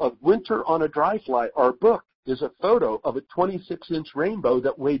photo of Winter on a Dry Fly, our book, is a photo of a 26-inch rainbow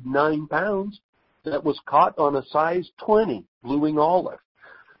that weighed 9 pounds that was caught on a size 20 blueing olive.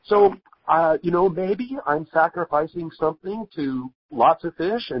 So, maybe I'm sacrificing something to lots of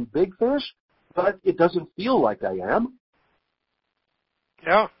fish and big fish, but it doesn't feel like I am.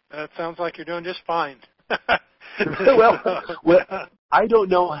 Yeah, that sounds like you're doing just fine. well, I don't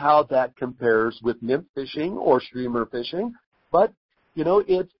know how that compares with nymph fishing or streamer fishing, but,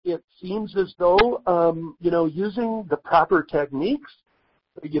 it seems as though, using the proper techniques,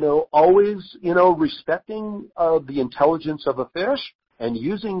 always, respecting the intelligence of a fish and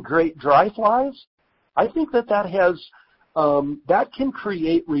using great dry flies, I think that has that can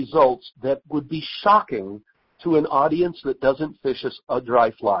create results that would be shocking to an audience that doesn't fish a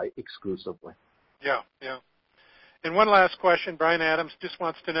dry fly exclusively. Yeah. And one last question. Brian Adams just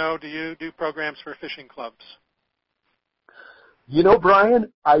wants to know, do you do programs for fishing clubs?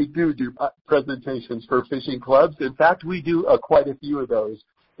 Brian, I do presentations for fishing clubs. In fact, we do quite a few of those.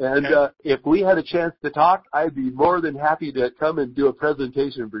 And if we had a chance to talk, I'd be more than happy to come and do a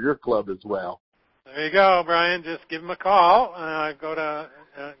presentation for your club as well. There you go, Brian. Just give him a call. Go to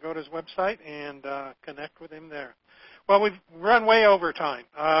his website and connect with him there. Well, we've run way over time,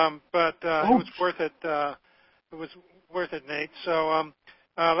 but it was worth it. It was worth it, Nate. So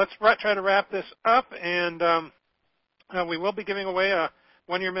let's try to wrap this up, and we will be giving away a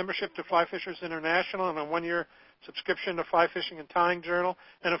one-year membership to Fly Fishers International and a one-year subscription to Fly Fishing and Tying Journal.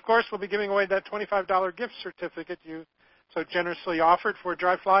 And, of course, we'll be giving away that $25 gift certificate you so generously offered for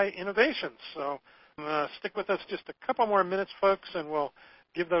Dry Fly Innovations. So stick with us just a couple more minutes, folks, and we'll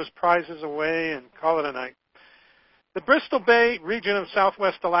give those prizes away and call it a night. The Bristol Bay region of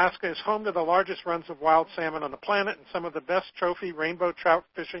southwest Alaska is home to the largest runs of wild salmon on the planet and some of the best trophy rainbow trout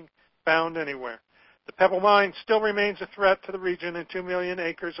fishing found anywhere. The Pebble Mine still remains a threat to the region, and 2 million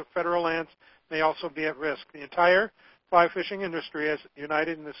acres of federal lands may also be at risk. The entire fly fishing industry has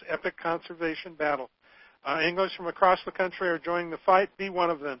united in this epic conservation battle. Anglers from across the country are joining the fight. Be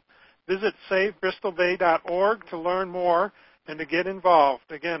one of them. Visit SaveBristolBay.org to learn more and to get involved.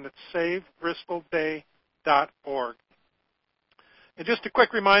 Again, it's SaveBristolBay.org. And just a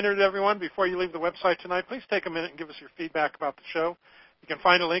quick reminder to everyone, before you leave the website tonight, please take a minute and give us your feedback about the show. You can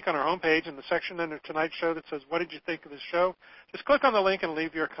find a link on our homepage in the section under tonight's show that says, what did you think of this show? Just click on the link and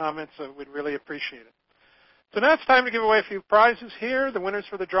leave your comments. We'd really appreciate it. So now it's time to give away a few prizes here. The winners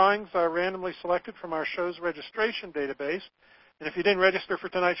for the drawings are randomly selected from our show's registration database. And if you didn't register for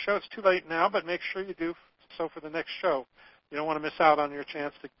tonight's show, it's too late now, but make sure you do so for the next show. You don't want to miss out on your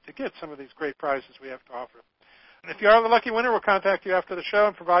chance to get some of these great prizes we have to offer. And if you are the lucky winner, we'll contact you after the show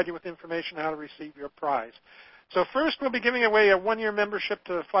and provide you with information on how to receive your prize. So first, we'll be giving away a one-year membership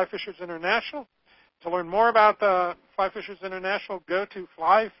to Fly Fishers International. To learn more about Fly Fishers International, go to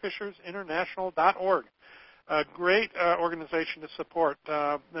flyfishersinternational.org. A great organization to support.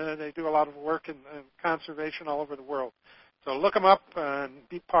 They do a lot of work in conservation all over the world. So look them up and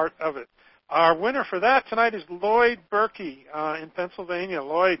be part of it. Our winner for that tonight is Lloyd Berkey in Pennsylvania.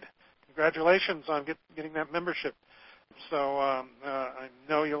 Lloyd, congratulations on getting that membership. So I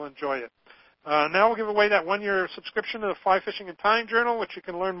know you'll enjoy it. Now we'll give away that one-year subscription to the Fly Fishing and Tying Journal, which you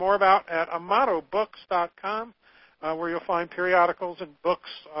can learn more about at amatobooks.com, where you'll find periodicals and books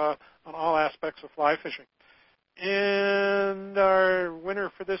on all aspects of fly fishing. And our winner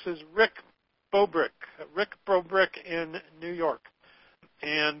for this is Rick Bobrick in New York.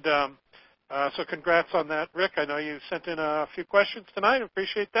 And so congrats on that, Rick. I know you sent in a few questions tonight.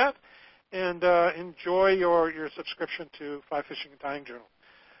 Appreciate that. And enjoy your subscription to Fly Fishing and Tying Journal.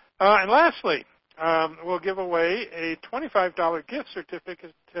 And lastly, we'll give away a $25 gift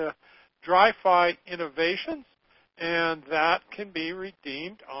certificate to Dry Fly Innovations, and that can be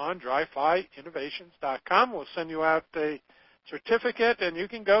redeemed on dryflyinnovations.com. We'll send you out a certificate, and you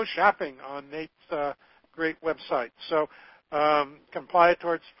can go shopping on Nate's great website. So apply it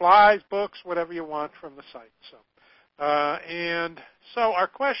towards flies, books, whatever you want from the site. And so our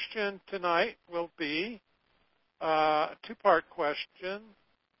question tonight will be a two-part question.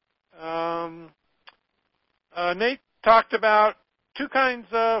 Nate talked about two kinds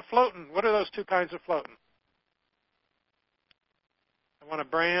of floating. What are those two kinds of floating? I want a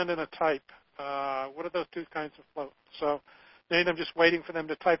brand and a type. What are those two kinds of floating? So, Nate, I'm just waiting for them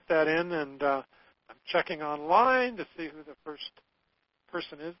to type that in, and I'm checking online to see who the first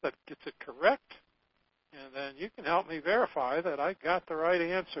person is that gets it correct. And then you can help me verify that I got the right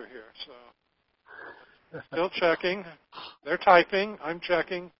answer here. So, still checking. They're typing. I'm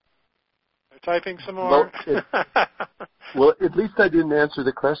checking. They're typing some more. Well, at least I didn't answer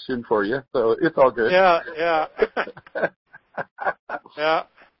the question for you, so it's all good. Yeah. Yeah.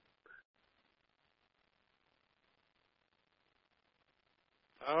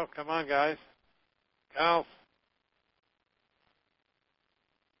 Oh, come on, guys. Gals.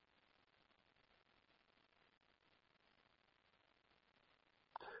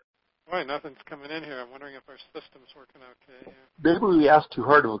 Boy, nothing's coming in here. I'm wondering if our system's working okay here. Maybe we asked too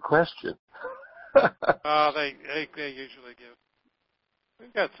hard of a question. They usually give.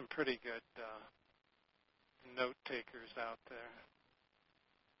 We've got some pretty good note takers out there.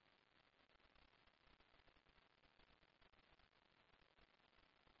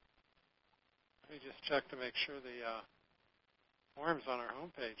 Let me just check to make sure the form's on our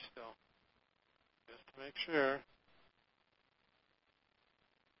homepage still. Just to make sure.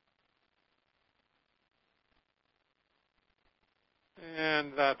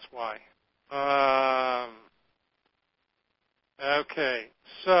 And that's why. Okay,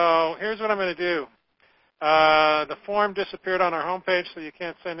 so here's what I'm going to do. The form disappeared on our homepage, so you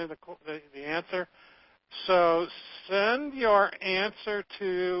can't send in the answer. So send your answer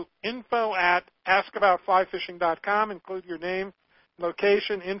to info@askaboutflyfishing.com. Include your name,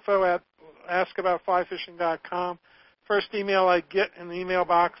 location, info at askaboutflyfishing.com. First email I get in the email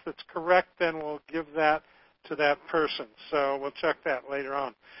box that's correct, then we'll give that to that person. So we'll check that later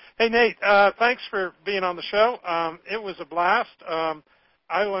on. Hey, Nate, thanks for being on the show. It was a blast.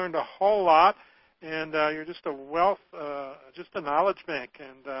 I learned a whole lot, and you're just a wealth, just a knowledge bank,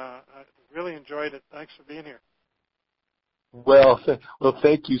 and I really enjoyed it. Thanks for being here. Well,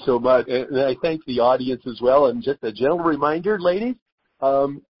 thank you so much, and I thank the audience as well. And just a gentle reminder, ladies,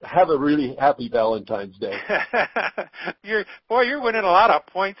 have a really happy Valentine's Day. You're winning a lot of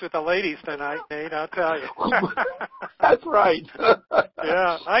points with the ladies tonight, Nate. I'll tell you. That's right.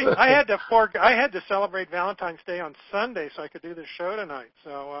 Yeah, I had to celebrate Valentine's Day on Sunday so I could do this show tonight.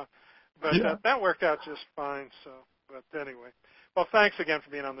 So, that worked out just fine. So, but anyway, well, thanks again for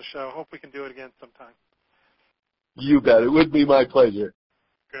being on the show. Hope we can do it again sometime. You bet. It would be my pleasure.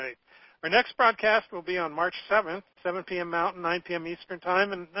 Great. Our next broadcast will be on March 7th, 7 p.m. Mountain, 9 p.m. Eastern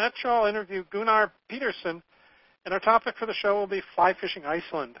Time, and that show I'll interview Gunnar Peterson, and our topic for the show will be fly fishing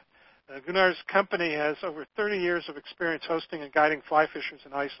Iceland. Gunnar's company has over 30 years of experience hosting and guiding fly fishers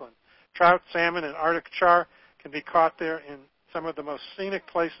in Iceland. Trout, salmon, and Arctic char can be caught there in some of the most scenic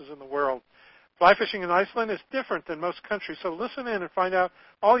places in the world. Fly fishing in Iceland is different than most countries, so listen in and find out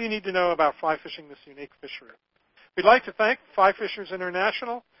all you need to know about fly fishing this unique fishery. We'd like to thank Fly Fishers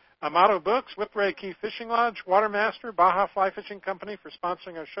International, Amato Books, Whipray Key Fishing Lodge, Watermaster, Baja Fly Fishing Company for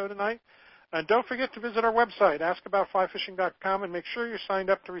sponsoring our show tonight. And don't forget to visit our website, askaboutflyfishing.com, and make sure you're signed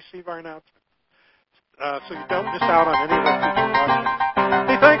up to receive our announcements so you don't miss out on any of our future broadcasts.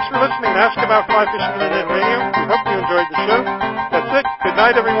 Hey, thanks for listening to Ask About Fly Fishing Internet Radio. We hope you enjoyed the show. That's it. Good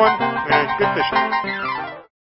night, everyone, and good fishing.